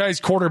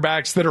franchise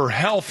quarterbacks that are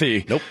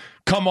healthy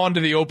come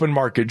onto the open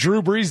market?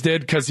 Drew Brees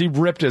did because he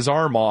ripped his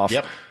arm off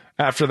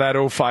after that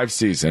 05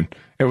 season.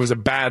 It was a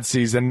bad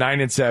season,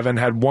 9-7,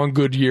 had one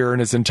good year in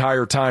his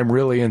entire time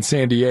really in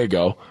San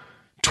Diego,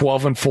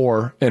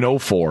 12-4 in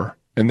 04,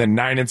 and then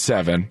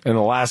 9-7. In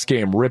the last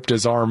game, ripped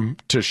his arm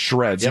to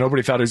shreds. Yep.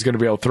 Nobody thought he was going to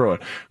be able to throw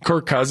it.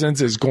 Kirk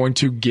Cousins is going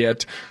to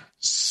get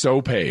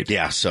so paid.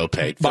 Yeah, so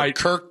paid. By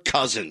Kirk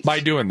Cousins.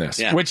 By doing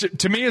this, which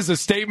to me is a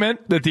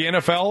statement that the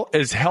NFL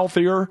is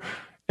healthier.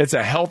 It's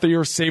a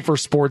healthier, safer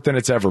sport than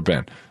it's ever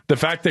been. The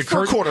fact that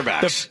for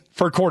quarterbacks.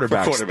 For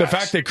quarterbacks. The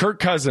fact that Kirk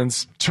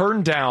Cousins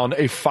turned down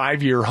a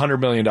 5-year, $100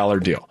 million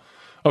deal.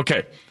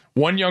 Okay,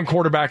 one young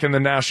quarterback in the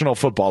National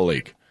Football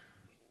League.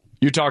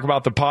 You talk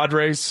about the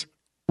Padres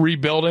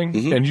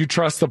rebuilding, and you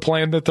trust the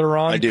plan that they're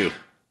on? I do.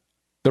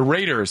 The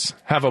Raiders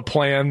have a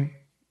plan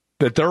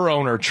that their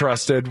owner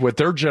trusted with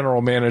their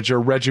general manager,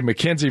 Reggie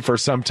McKenzie, for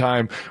some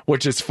time,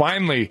 which is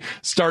finally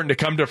starting to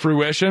come to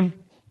fruition.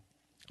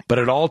 But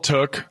it all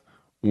took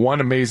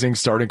one amazing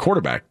starting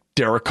quarterback,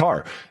 Derek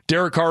Carr.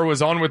 Derek Carr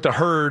was on with the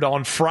Herd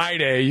on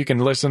Friday. You can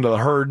listen to the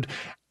Herd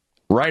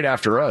right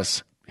after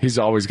us. He's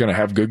always going to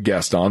have good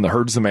guests on. The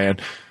Herd's the man.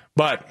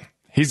 But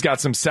he's got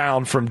some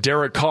sound from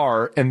Derek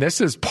Carr, and this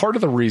is part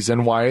of the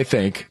reason why I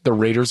think the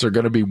Raiders are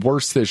going to be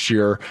worse this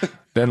year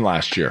than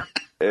last year.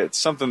 It's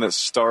something that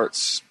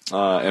starts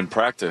in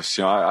practice.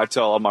 I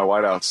tell all my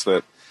wideouts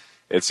that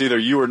it's either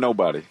you or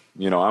nobody.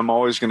 I'm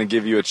always going to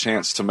give you a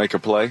chance to make a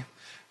play.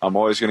 I'm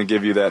always going to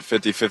give you that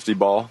 50-50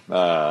 ball,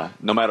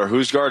 no matter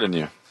who's guarding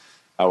you.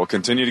 I will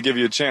continue to give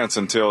you a chance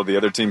until the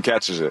other team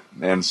catches it.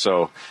 And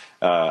so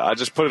I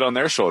just put it on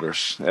their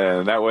shoulders.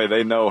 And that way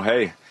they know,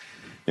 hey,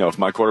 if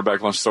my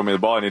quarterback wants to throw me the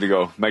ball, I need to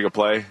go make a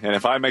play. And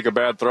if I make a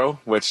bad throw,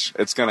 which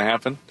it's going to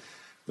happen,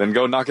 then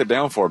go knock it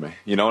down for me.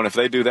 And if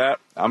they do that,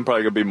 I'm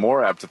probably going to be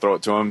more apt to throw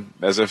it to them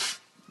as if,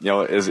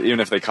 even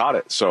if they caught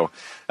it. So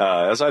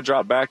as I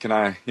drop back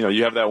and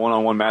you have that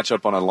one-on-one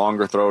matchup on a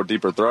longer throw,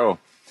 deeper throw,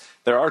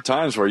 there are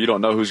times where you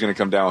don't know who's going to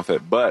come down with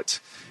it, but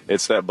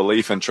it's that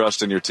belief and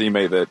trust in your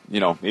teammate that,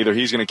 either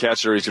he's going to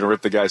catch it or he's going to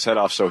rip the guy's head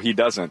off so he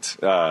doesn't.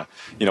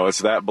 It's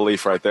that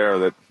belief right there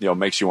that,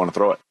 makes you want to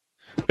throw it.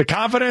 The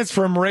confidence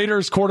from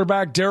Raiders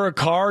quarterback Derek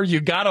Carr, you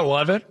got to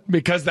love it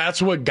because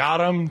that's what got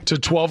him to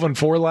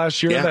 12-4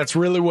 last year. Yeah. That's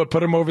really what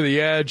put him over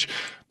the edge.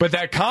 But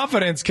that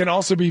confidence can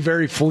also be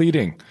very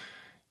fleeting.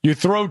 You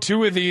throw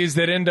two of these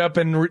that end up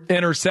in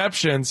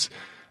interceptions,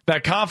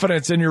 that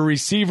confidence in your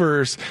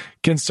receivers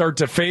can start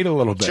to fade a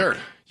little bit. Sure.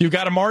 You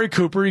got Amari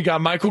Cooper, you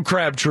got Michael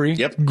Crabtree.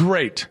 Yep.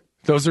 Great.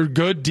 Those are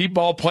good deep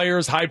ball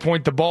players, high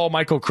point the ball.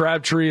 Michael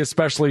Crabtree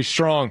especially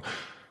strong.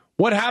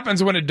 What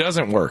happens when it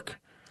doesn't work?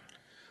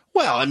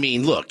 Well,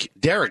 look,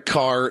 Derek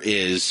Carr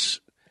he's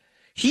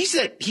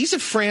a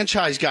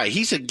franchise guy.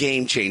 He's a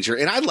game changer.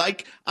 And I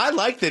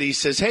like that he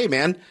says, hey,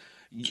 man,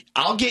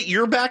 I'll get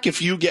your back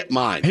if you get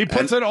mine. He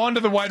puts it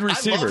onto the wide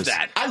receivers.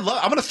 I love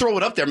that. I'm going to throw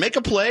it up there, make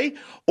a play,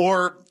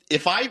 or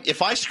if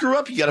I screw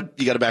up, you got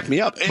to back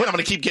me up. And I'm going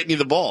to keep getting you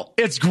the ball.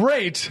 It's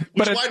great,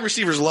 which wide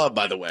receivers love,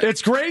 by the way.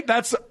 It's great.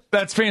 That's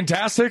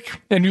fantastic,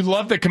 and you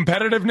love the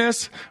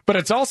competitiveness. But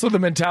it's also the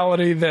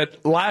mentality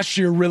that last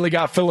year really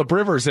got Phillip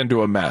Rivers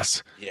into a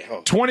mess.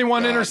 Yeah,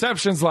 21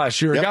 interceptions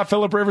last year. It got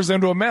Phillip Rivers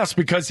into a mess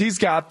because he's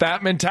got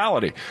that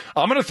mentality.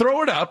 I'm going to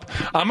throw it up.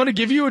 I'm going to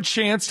give you a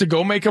chance to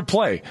go make a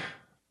play.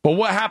 But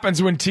what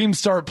happens when teams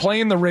start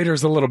playing the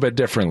Raiders a little bit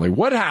differently?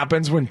 What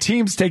happens when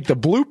teams take the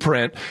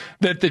blueprint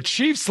that the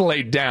Chiefs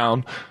laid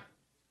down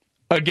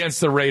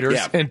against the Raiders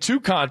in two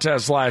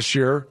contests last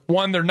year?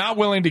 One, they're not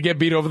willing to get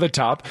beat over the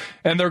top,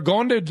 and they're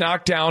going to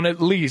knock down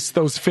at least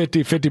those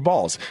 50-50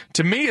 balls.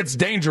 To me, it's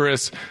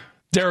dangerous,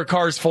 Derek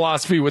Carr's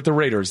philosophy with the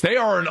Raiders. They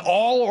are an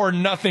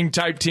all-or-nothing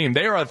type team.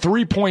 They are a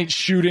three-point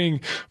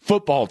shooting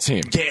football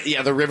team.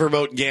 Yeah, the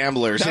Riverboat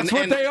Gamblers. That's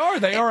what they are.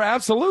 They are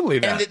absolutely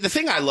that. And the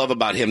thing I love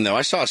about him, though,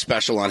 I saw a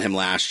special on him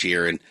last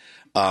year, and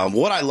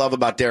what I love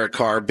about Derek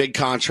Carr, big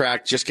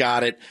contract, just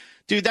got it.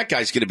 Dude, that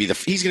guy's going to be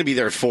he's going to be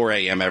there at 4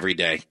 a.m. every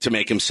day to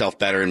make himself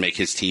better and make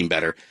his team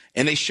better.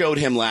 And they showed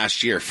him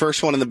last year.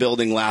 First one in the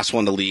building, last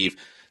one to leave.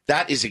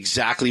 That is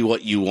exactly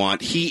what you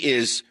want. He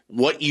is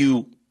what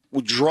you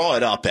would draw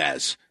it up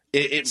as.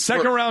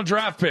 Second-round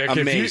draft pick.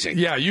 Amazing.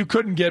 You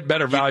couldn't get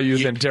better value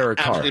than Derek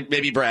Carr.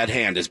 Maybe Brad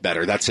Hand is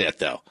better. That's it,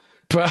 though.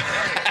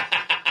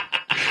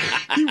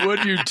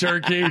 You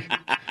turkey.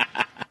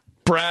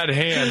 Brad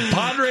Hand.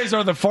 Padres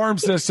are the farm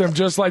system,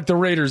 just like the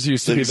Raiders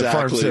used to be the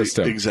farm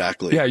system.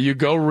 Exactly. Yeah, you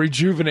go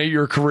rejuvenate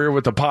your career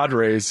with the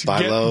Padres.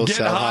 Buy low, get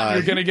sell hot. high.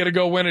 You're going to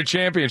go win a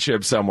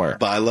championship somewhere.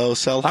 Buy low,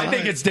 sell high. I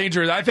think it's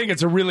dangerous. I think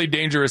it's a really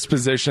dangerous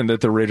position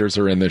that the Raiders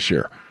are in this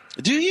year.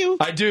 Do you?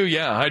 I do,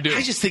 yeah, I do.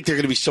 I just think they're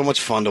going to be so much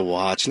fun to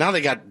watch. Now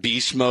they got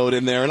Beast Mode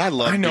in there, and I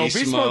love Beast Mode.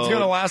 Beast Mode's going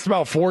to last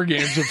about 4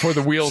 games before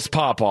the wheels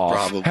pop off.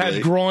 Probably.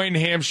 Had groin,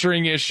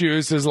 hamstring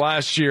issues his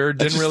last year.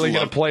 Didn't really get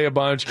to play a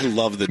bunch. I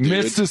love the dude.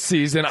 Missed the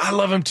season. I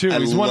love him, too.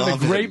 He's one of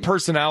the great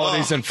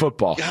personalities in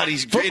football. God,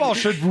 he's great. Football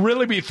should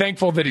really be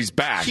thankful that he's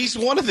back. He's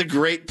one of the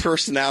great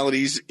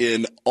personalities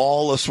in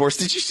all of sports.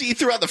 Did you see he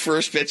threw out the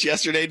first pitch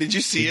yesterday? Did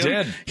you see him? He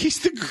did. He's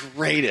the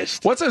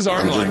greatest. What's his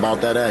arm like? About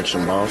that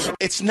action, boss.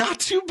 It's not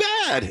too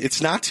bad.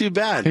 It's not too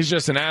bad. He's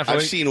just an athlete.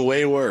 I've seen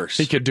way worse.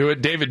 He could do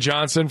it. David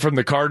Johnson from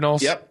the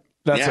Cardinals. Yep.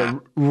 That's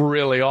a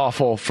really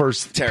awful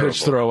first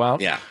pitch throw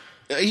out. Yeah.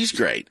 He's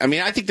great. I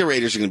mean, I think the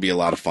Raiders are going to be a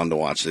lot of fun to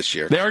watch this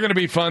year. They are going to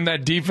be fun.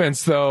 That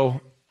defense, though,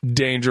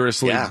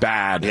 dangerously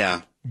bad.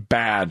 Yeah.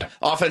 Bad.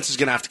 Offense is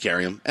going to have to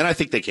carry them, and I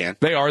think they can.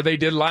 They are. They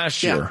did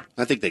last year.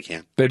 I think they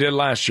can. They did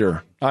last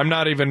year. I'm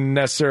not even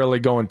necessarily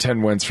going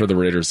 10 wins for the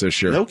Raiders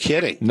this year. No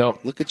kidding. No.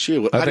 Look at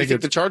you. How do you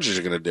think the Chargers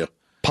are going to do?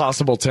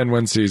 Possible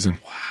 10-win season.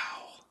 Wow.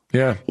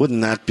 Yeah.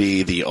 Wouldn't that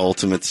be the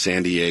ultimate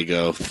San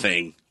Diego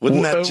thing?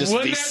 Wouldn't that just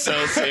be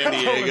so San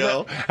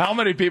Diego? How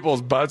many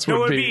people's butts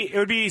would be? It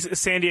would be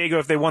San Diego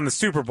if they won the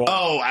Super Bowl.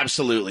 Oh,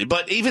 absolutely.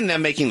 But even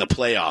them making the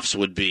playoffs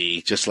would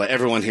be just like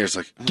everyone here's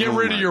like, get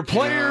rid of your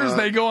players.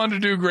 They go on to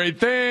do great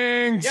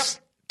things. Yep.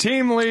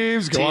 Team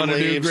leaves, go on to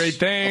do great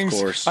things. Of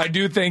course. I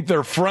do think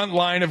their front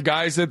line of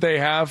guys that they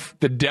have,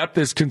 the depth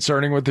is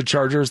concerning with the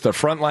Chargers. The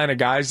front line of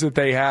guys that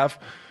they have,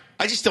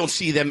 I just don't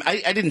see them.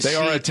 I didn't see. They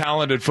are a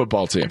talented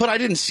football team. But I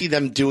didn't see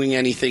them doing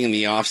anything in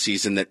the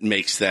offseason that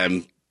makes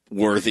them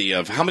worthy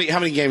of how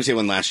many games they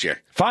won last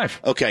year?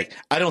 5. Okay.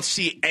 I don't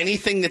see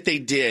anything that they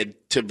did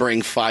to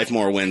bring 5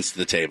 more wins to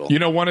the table. You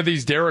know, one of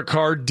these Derek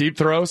Carr deep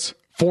throws,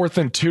 4th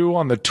and 2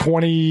 on the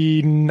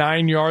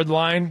 29-yard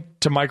line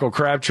to Michael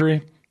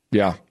Crabtree.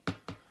 Yeah.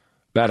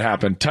 That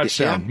happened.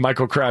 Touchdown,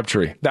 Michael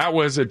Crabtree. That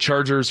was a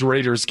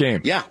Chargers-Raiders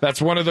game. Yeah.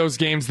 That's one of those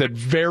games that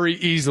very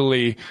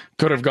easily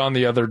could have gone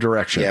the other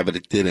direction. Yeah, but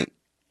it didn't.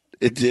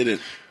 It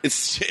didn't.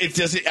 It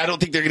doesn't. I don't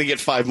think they're going to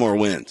get 5 more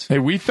wins. Hey,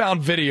 we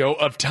found video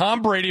of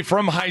Tom Brady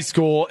from high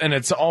school, and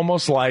it's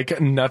almost like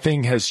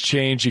nothing has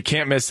changed. You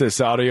can't miss this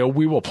audio.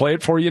 We will play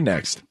it for you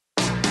next.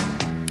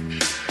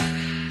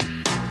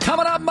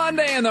 Coming up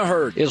Monday in the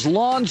Herd, is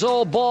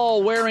Lonzo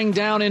Ball wearing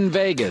down in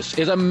Vegas?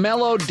 Is a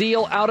mellow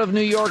deal out of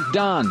New York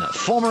done?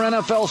 Former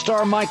NFL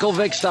star Michael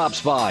Vick stops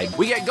by.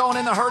 We get going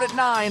in the Herd at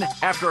 9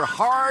 after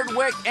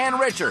Hardwick and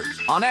Richards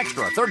on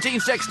Extra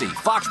 1360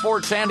 Fox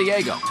Sports San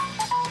Diego.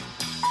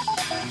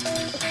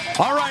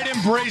 All right,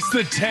 Embrace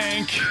the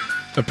Tank.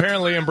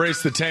 Apparently,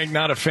 Embrace the Tank,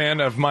 not a fan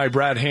of my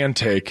Brad Hand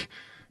take.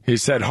 He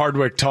said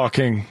Hardwick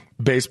talking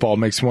baseball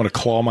makes me want to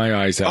claw my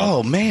eyes out.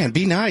 Oh, man,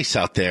 be nice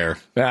out there.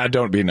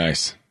 Don't be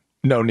nice.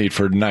 No need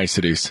for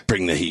niceties.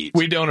 Bring the heat.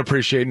 We don't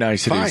appreciate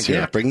niceties Fine, here.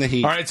 yeah, bring the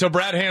heat. All right, so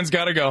Brad Hand's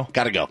got to go.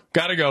 Got to go.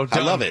 Got to go. Done.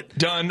 I love it.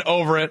 Done.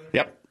 Over it.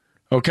 Yep.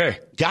 Okay.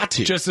 Got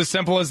to. Just as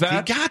simple as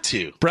that? You got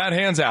to. Brad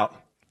Hand's out.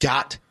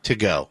 Got to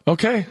go.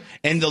 Okay.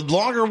 And the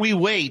longer we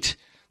wait,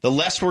 the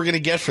less we're going to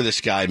get for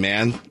this guy,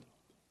 man.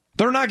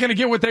 They're not going to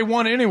get what they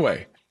want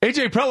anyway.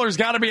 A.J. Preller's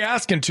got to be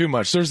asking too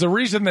much. There's a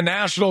reason the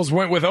Nationals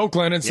went with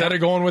Oakland instead of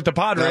going with the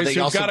Padres.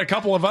 You've got a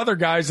couple of other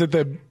guys that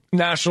the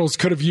Nationals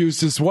could have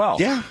used as well.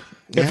 Yeah.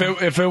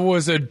 If it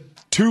was a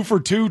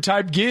 2-for-2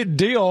 type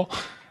deal,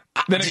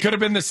 then it could have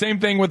been the same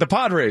thing with the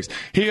Padres.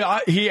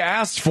 He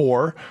asked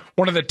for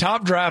one of the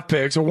top draft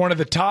picks or one of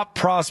the top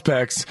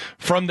prospects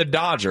from the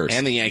Dodgers.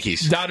 And the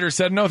Yankees. Dodgers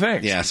said no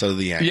thanks. Yeah, so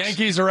the Yankees. The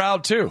Yankees are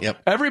out too.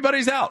 Yep.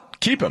 Everybody's out.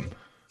 Keep him.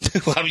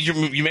 Well,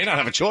 you may not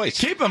have a choice.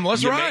 Keep him.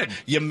 Let's ride.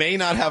 You may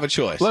not have a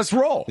choice. Let's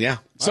roll. Yeah.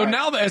 So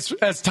now that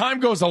as time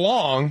goes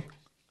along,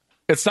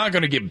 it's not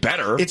going to get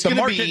better. The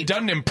market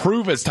doesn't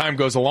improve as time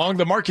goes along.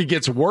 The market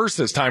gets worse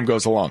as time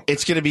goes along.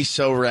 It's going to be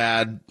so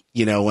rad,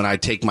 when I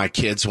take my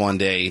kids one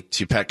day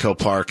to Petco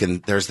Park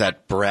and there's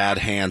that Brad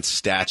Hand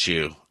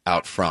statue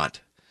out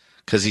front.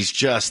 Because he's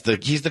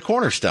the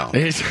cornerstone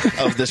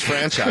of this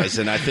franchise.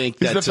 And I think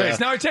he's the face.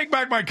 Now I take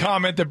back my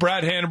comment that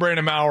Brad Hand and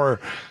Brandon Maurer.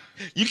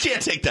 You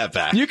can't take that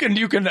back. You can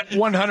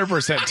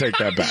 100% take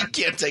that back. You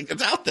can't take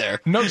it out there.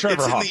 No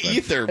Trevor Hoffman. It's in the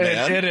ether,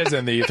 man. It is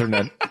in the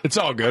Ethernet. It's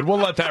all good. We'll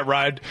let that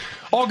ride.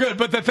 All good.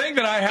 But the thing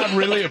that I have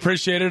really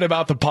appreciated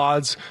about the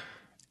pods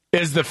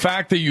is the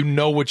fact that you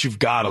know what you've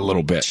got a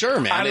little bit. Sure,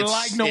 man. I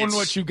like knowing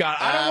what you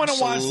got. I don't want to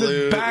watch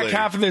the back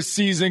half of this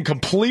season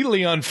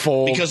completely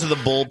unfold. Because of the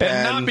bullpen.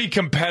 And not be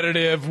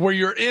competitive, where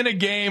you're in a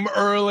game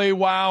early,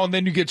 and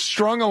then you get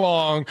strung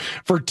along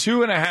for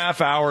 2.5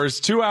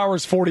 hours, 2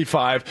 hours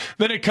 45.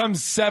 Then it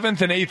comes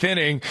 7th and 8th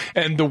inning,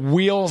 and the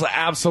wheels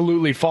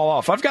absolutely fall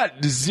off. I've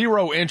got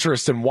zero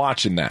interest in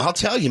watching that. I'll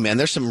tell you, man,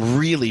 there's some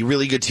really,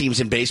 really good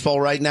teams in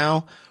baseball right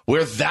now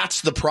where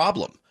that's the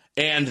problem.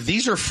 And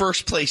these are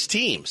first place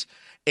teams.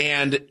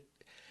 And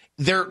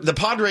the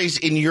Padres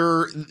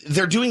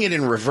they're doing it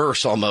in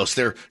reverse almost.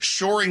 They're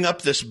shoring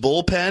up this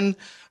bullpen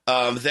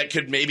that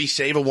could maybe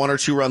save a 1 or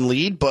 2 run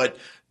lead, but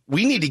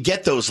we need to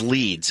get those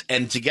leads.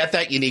 And to get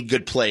that, you need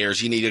good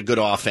players. You need a good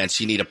offense.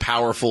 You need a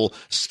powerful,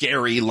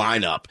 scary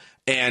lineup.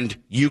 And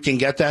you can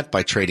get that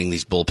by trading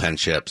these bullpen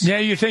chips. Yeah,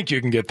 you think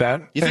you can get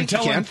that. You think you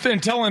can?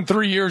 Until in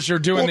 3 years you're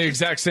doing the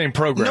exact same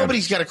program.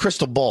 Nobody's got a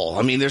crystal ball.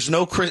 I mean,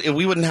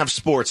 we wouldn't have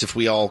sports if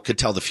we all could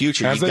tell the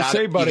future. As they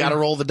say, buddy, you got to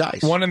roll the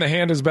dice. 1 in the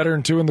hand is better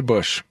than 2 in the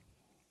bush.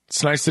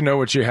 It's nice to know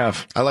what you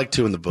have. I like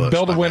 2 in the bush.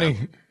 Build a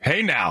winning.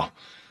 Hey, now.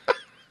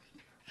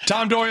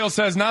 Tom Doyle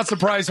says, not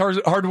surprised.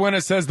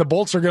 Hardwinna says the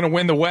Bolts are going to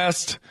win the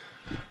West.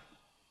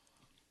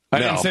 I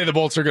didn't say the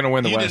Bolts are going to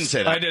win the West. You didn't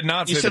say that. I did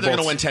not say You said the they're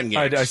Bolts. going to win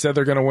 10 games. I said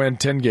they're going to win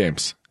 10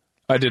 games.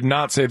 I did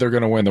not say they're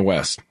going to win the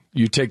West.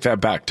 You take that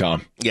back,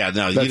 Tom. Yeah,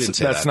 no, you didn't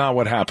say that. That's not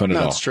what happened at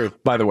all. No, it's true.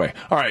 By the way.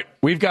 All right,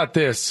 we've got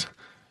this.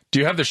 Do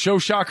you have the show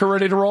shocker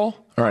ready to roll?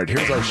 All right,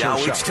 here's our show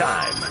shocker. Now it's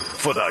time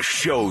for the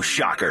show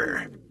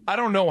shocker. I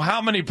don't know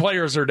how many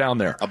players are down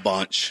there. A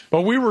bunch.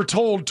 But we were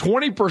told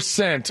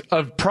 20%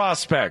 of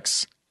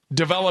prospects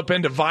develop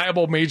into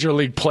viable major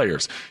league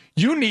players.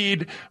 You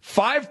need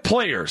 5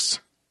 players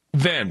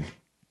then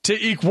to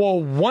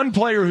equal 1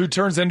 player who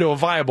turns into a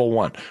viable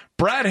one.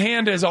 Brad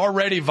Hand is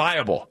already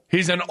viable.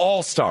 He's an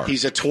all-star.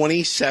 He's a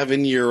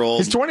 27-year-old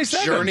He's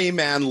 27.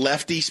 journeyman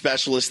lefty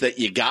specialist that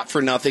you got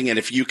for nothing, and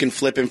if you can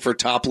flip him for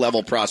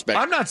top-level prospect,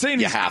 I'm not saying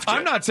you have to.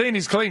 I'm not saying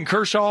he's Clayton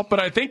Kershaw, but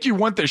I think you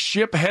want the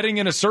ship heading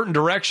in a certain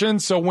direction,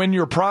 so when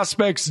your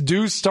prospects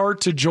do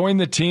start to join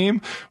the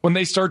team, when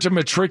they start to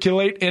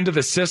matriculate into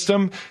the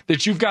system,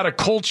 that you've got a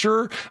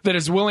culture that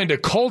is willing to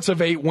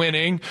cultivate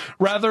winning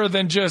rather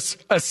than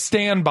just a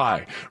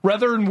standby,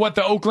 rather than what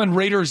the Oakland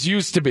Raiders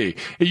used to be.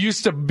 It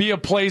used to be a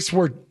place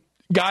where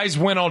guys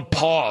went on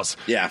pause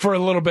for a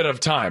little bit of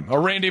time. A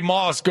Randy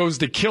Moss goes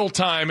to kill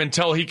time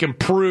until he can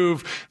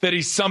prove that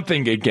he's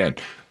something again.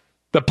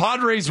 The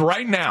Padres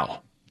right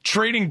now,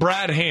 trading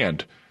Brad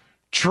Hand,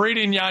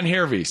 trading Jan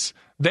Hervis,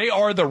 they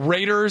are the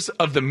Raiders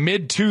of the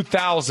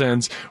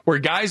mid-2000s where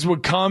guys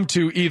would come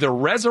to either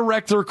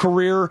resurrect their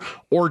career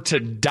or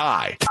to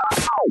die.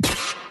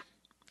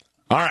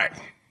 All right.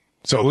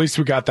 So at least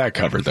we got that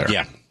covered there.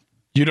 Yeah.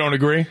 You don't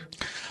agree?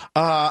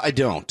 I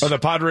don't. Are the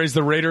Padres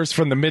the Raiders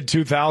from the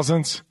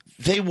mid-2000s?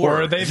 They were.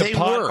 Or are they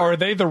or are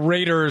they the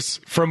Raiders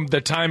from the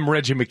time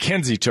Reggie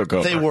McKenzie took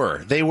over? They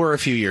were. They were a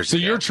few years ago.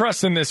 So you're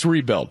trusting this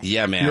rebuild?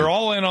 Yeah, man. You're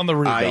all in on the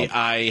rebuild.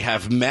 I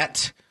have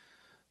met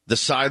the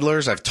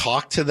Seidlers. I've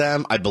talked to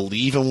them. I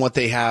believe in what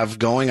they have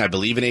going. I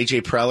believe in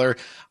A.J. Preller.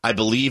 I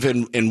believe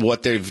in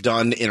what they've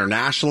done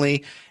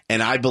internationally.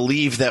 And I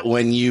believe that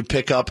when you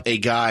pick up a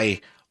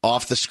guy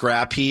off the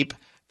scrap heap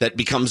that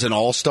becomes an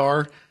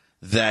all-star,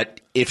 that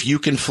if you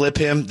can flip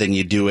him, then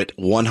you do it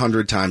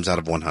 100 times out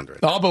of 100.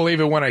 I'll believe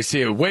it when I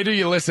see it. Wait till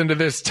you listen to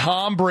this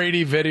Tom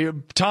Brady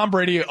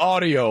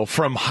audio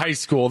from high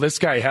school. This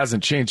guy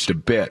hasn't changed a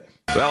bit.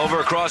 Well, over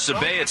across the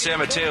bay at San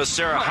Mateo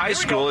Serra High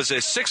School is a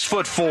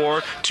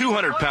 6'4",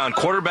 200-pound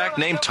quarterback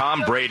named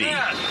Tom Brady.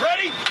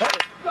 Ready?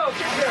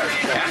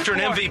 After an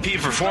MVP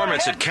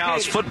performance at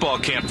Cal's football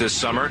camp this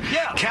summer,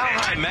 Cal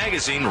High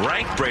Magazine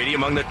ranked Brady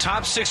among the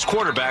top 6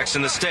 quarterbacks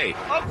in the state.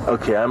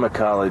 Okay, I'm a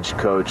college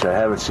coach. I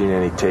haven't seen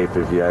any tape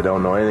of you. I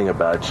don't know anything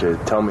about you.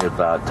 Tell me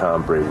about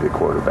Tom Brady, the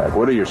quarterback.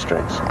 What are your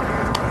strengths?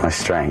 My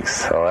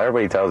strengths. So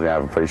everybody tells me I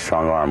have a pretty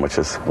strong arm, which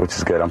is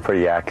good. I'm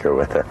pretty accurate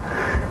with it.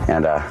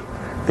 And I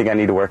think I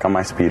need to work on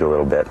my speed a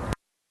little bit.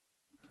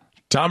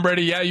 Tom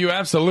Brady, yeah, you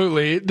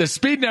absolutely. The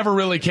speed never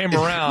really came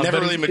around. Never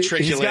really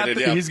matriculated.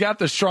 He's got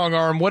the strong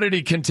arm. What did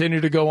he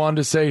continue to go on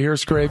to say here,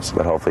 Scrapes?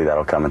 But hopefully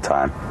that'll come in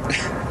time.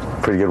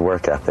 Pretty good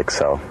work ethic,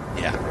 so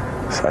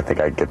I think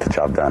I can get the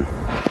job done.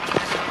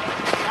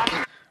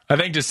 I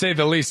think, to say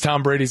the least,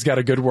 Tom Brady's got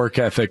a good work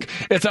ethic.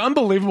 It's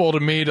unbelievable to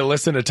me to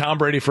listen to Tom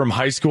Brady from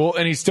high school,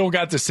 and he's still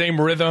got the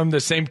same rhythm, the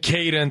same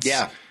cadence.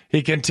 Yeah.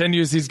 He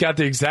continues. He's got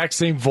the exact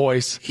same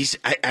voice.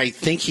 I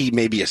think he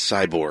may be a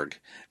cyborg.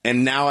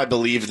 And now I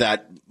believe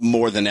that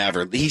more than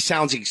ever. He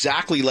sounds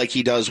exactly like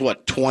he does,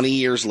 20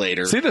 years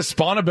later. See the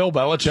spawn of Bill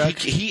Belichick?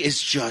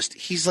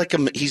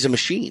 He's a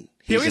machine.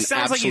 He always an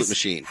sounds like he's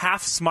machine.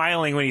 half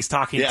smiling when he's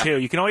talking, too.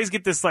 You can always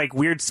get this,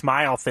 weird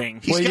smile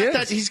thing.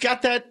 He's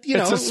got that,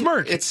 it's a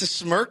smirk. It's a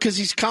smirk because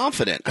he's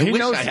confident. I wish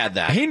I had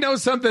that. He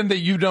knows something that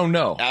you don't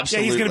know.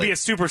 Absolutely. Yeah, he's going to be a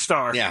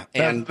superstar. Yeah.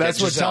 And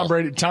that's what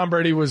Tom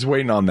Brady was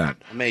waiting on that.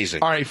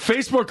 Amazing. All right,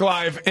 Facebook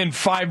Live in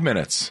 5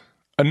 minutes.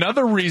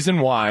 Another reason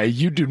why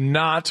you do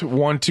not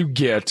want to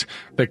get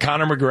the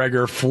Conor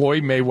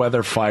McGregor-Floyd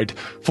Mayweather fight.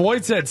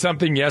 Floyd said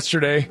something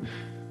yesterday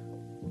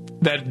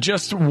that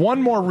just one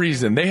more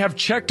reason. They have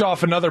checked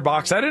off another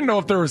box. I didn't know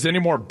if there was any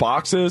more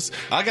boxes.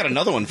 I got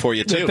another one for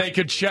you, too. That they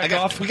could check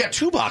off. We got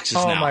 2 boxes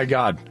now. Oh, my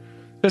God.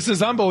 This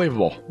is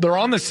unbelievable. They're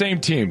on the same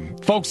team.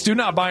 Folks, do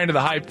not buy into the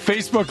hype.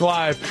 Facebook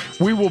Live,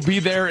 we will be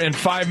there in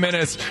 5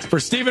 minutes. For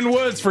Stephen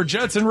Woods, for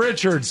Judson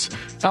Richards,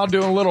 out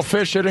doing a little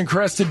fish at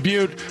Crested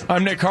Butte,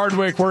 I'm Nick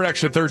Hardwick. We're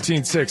Extra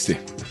 1360.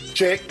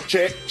 Check.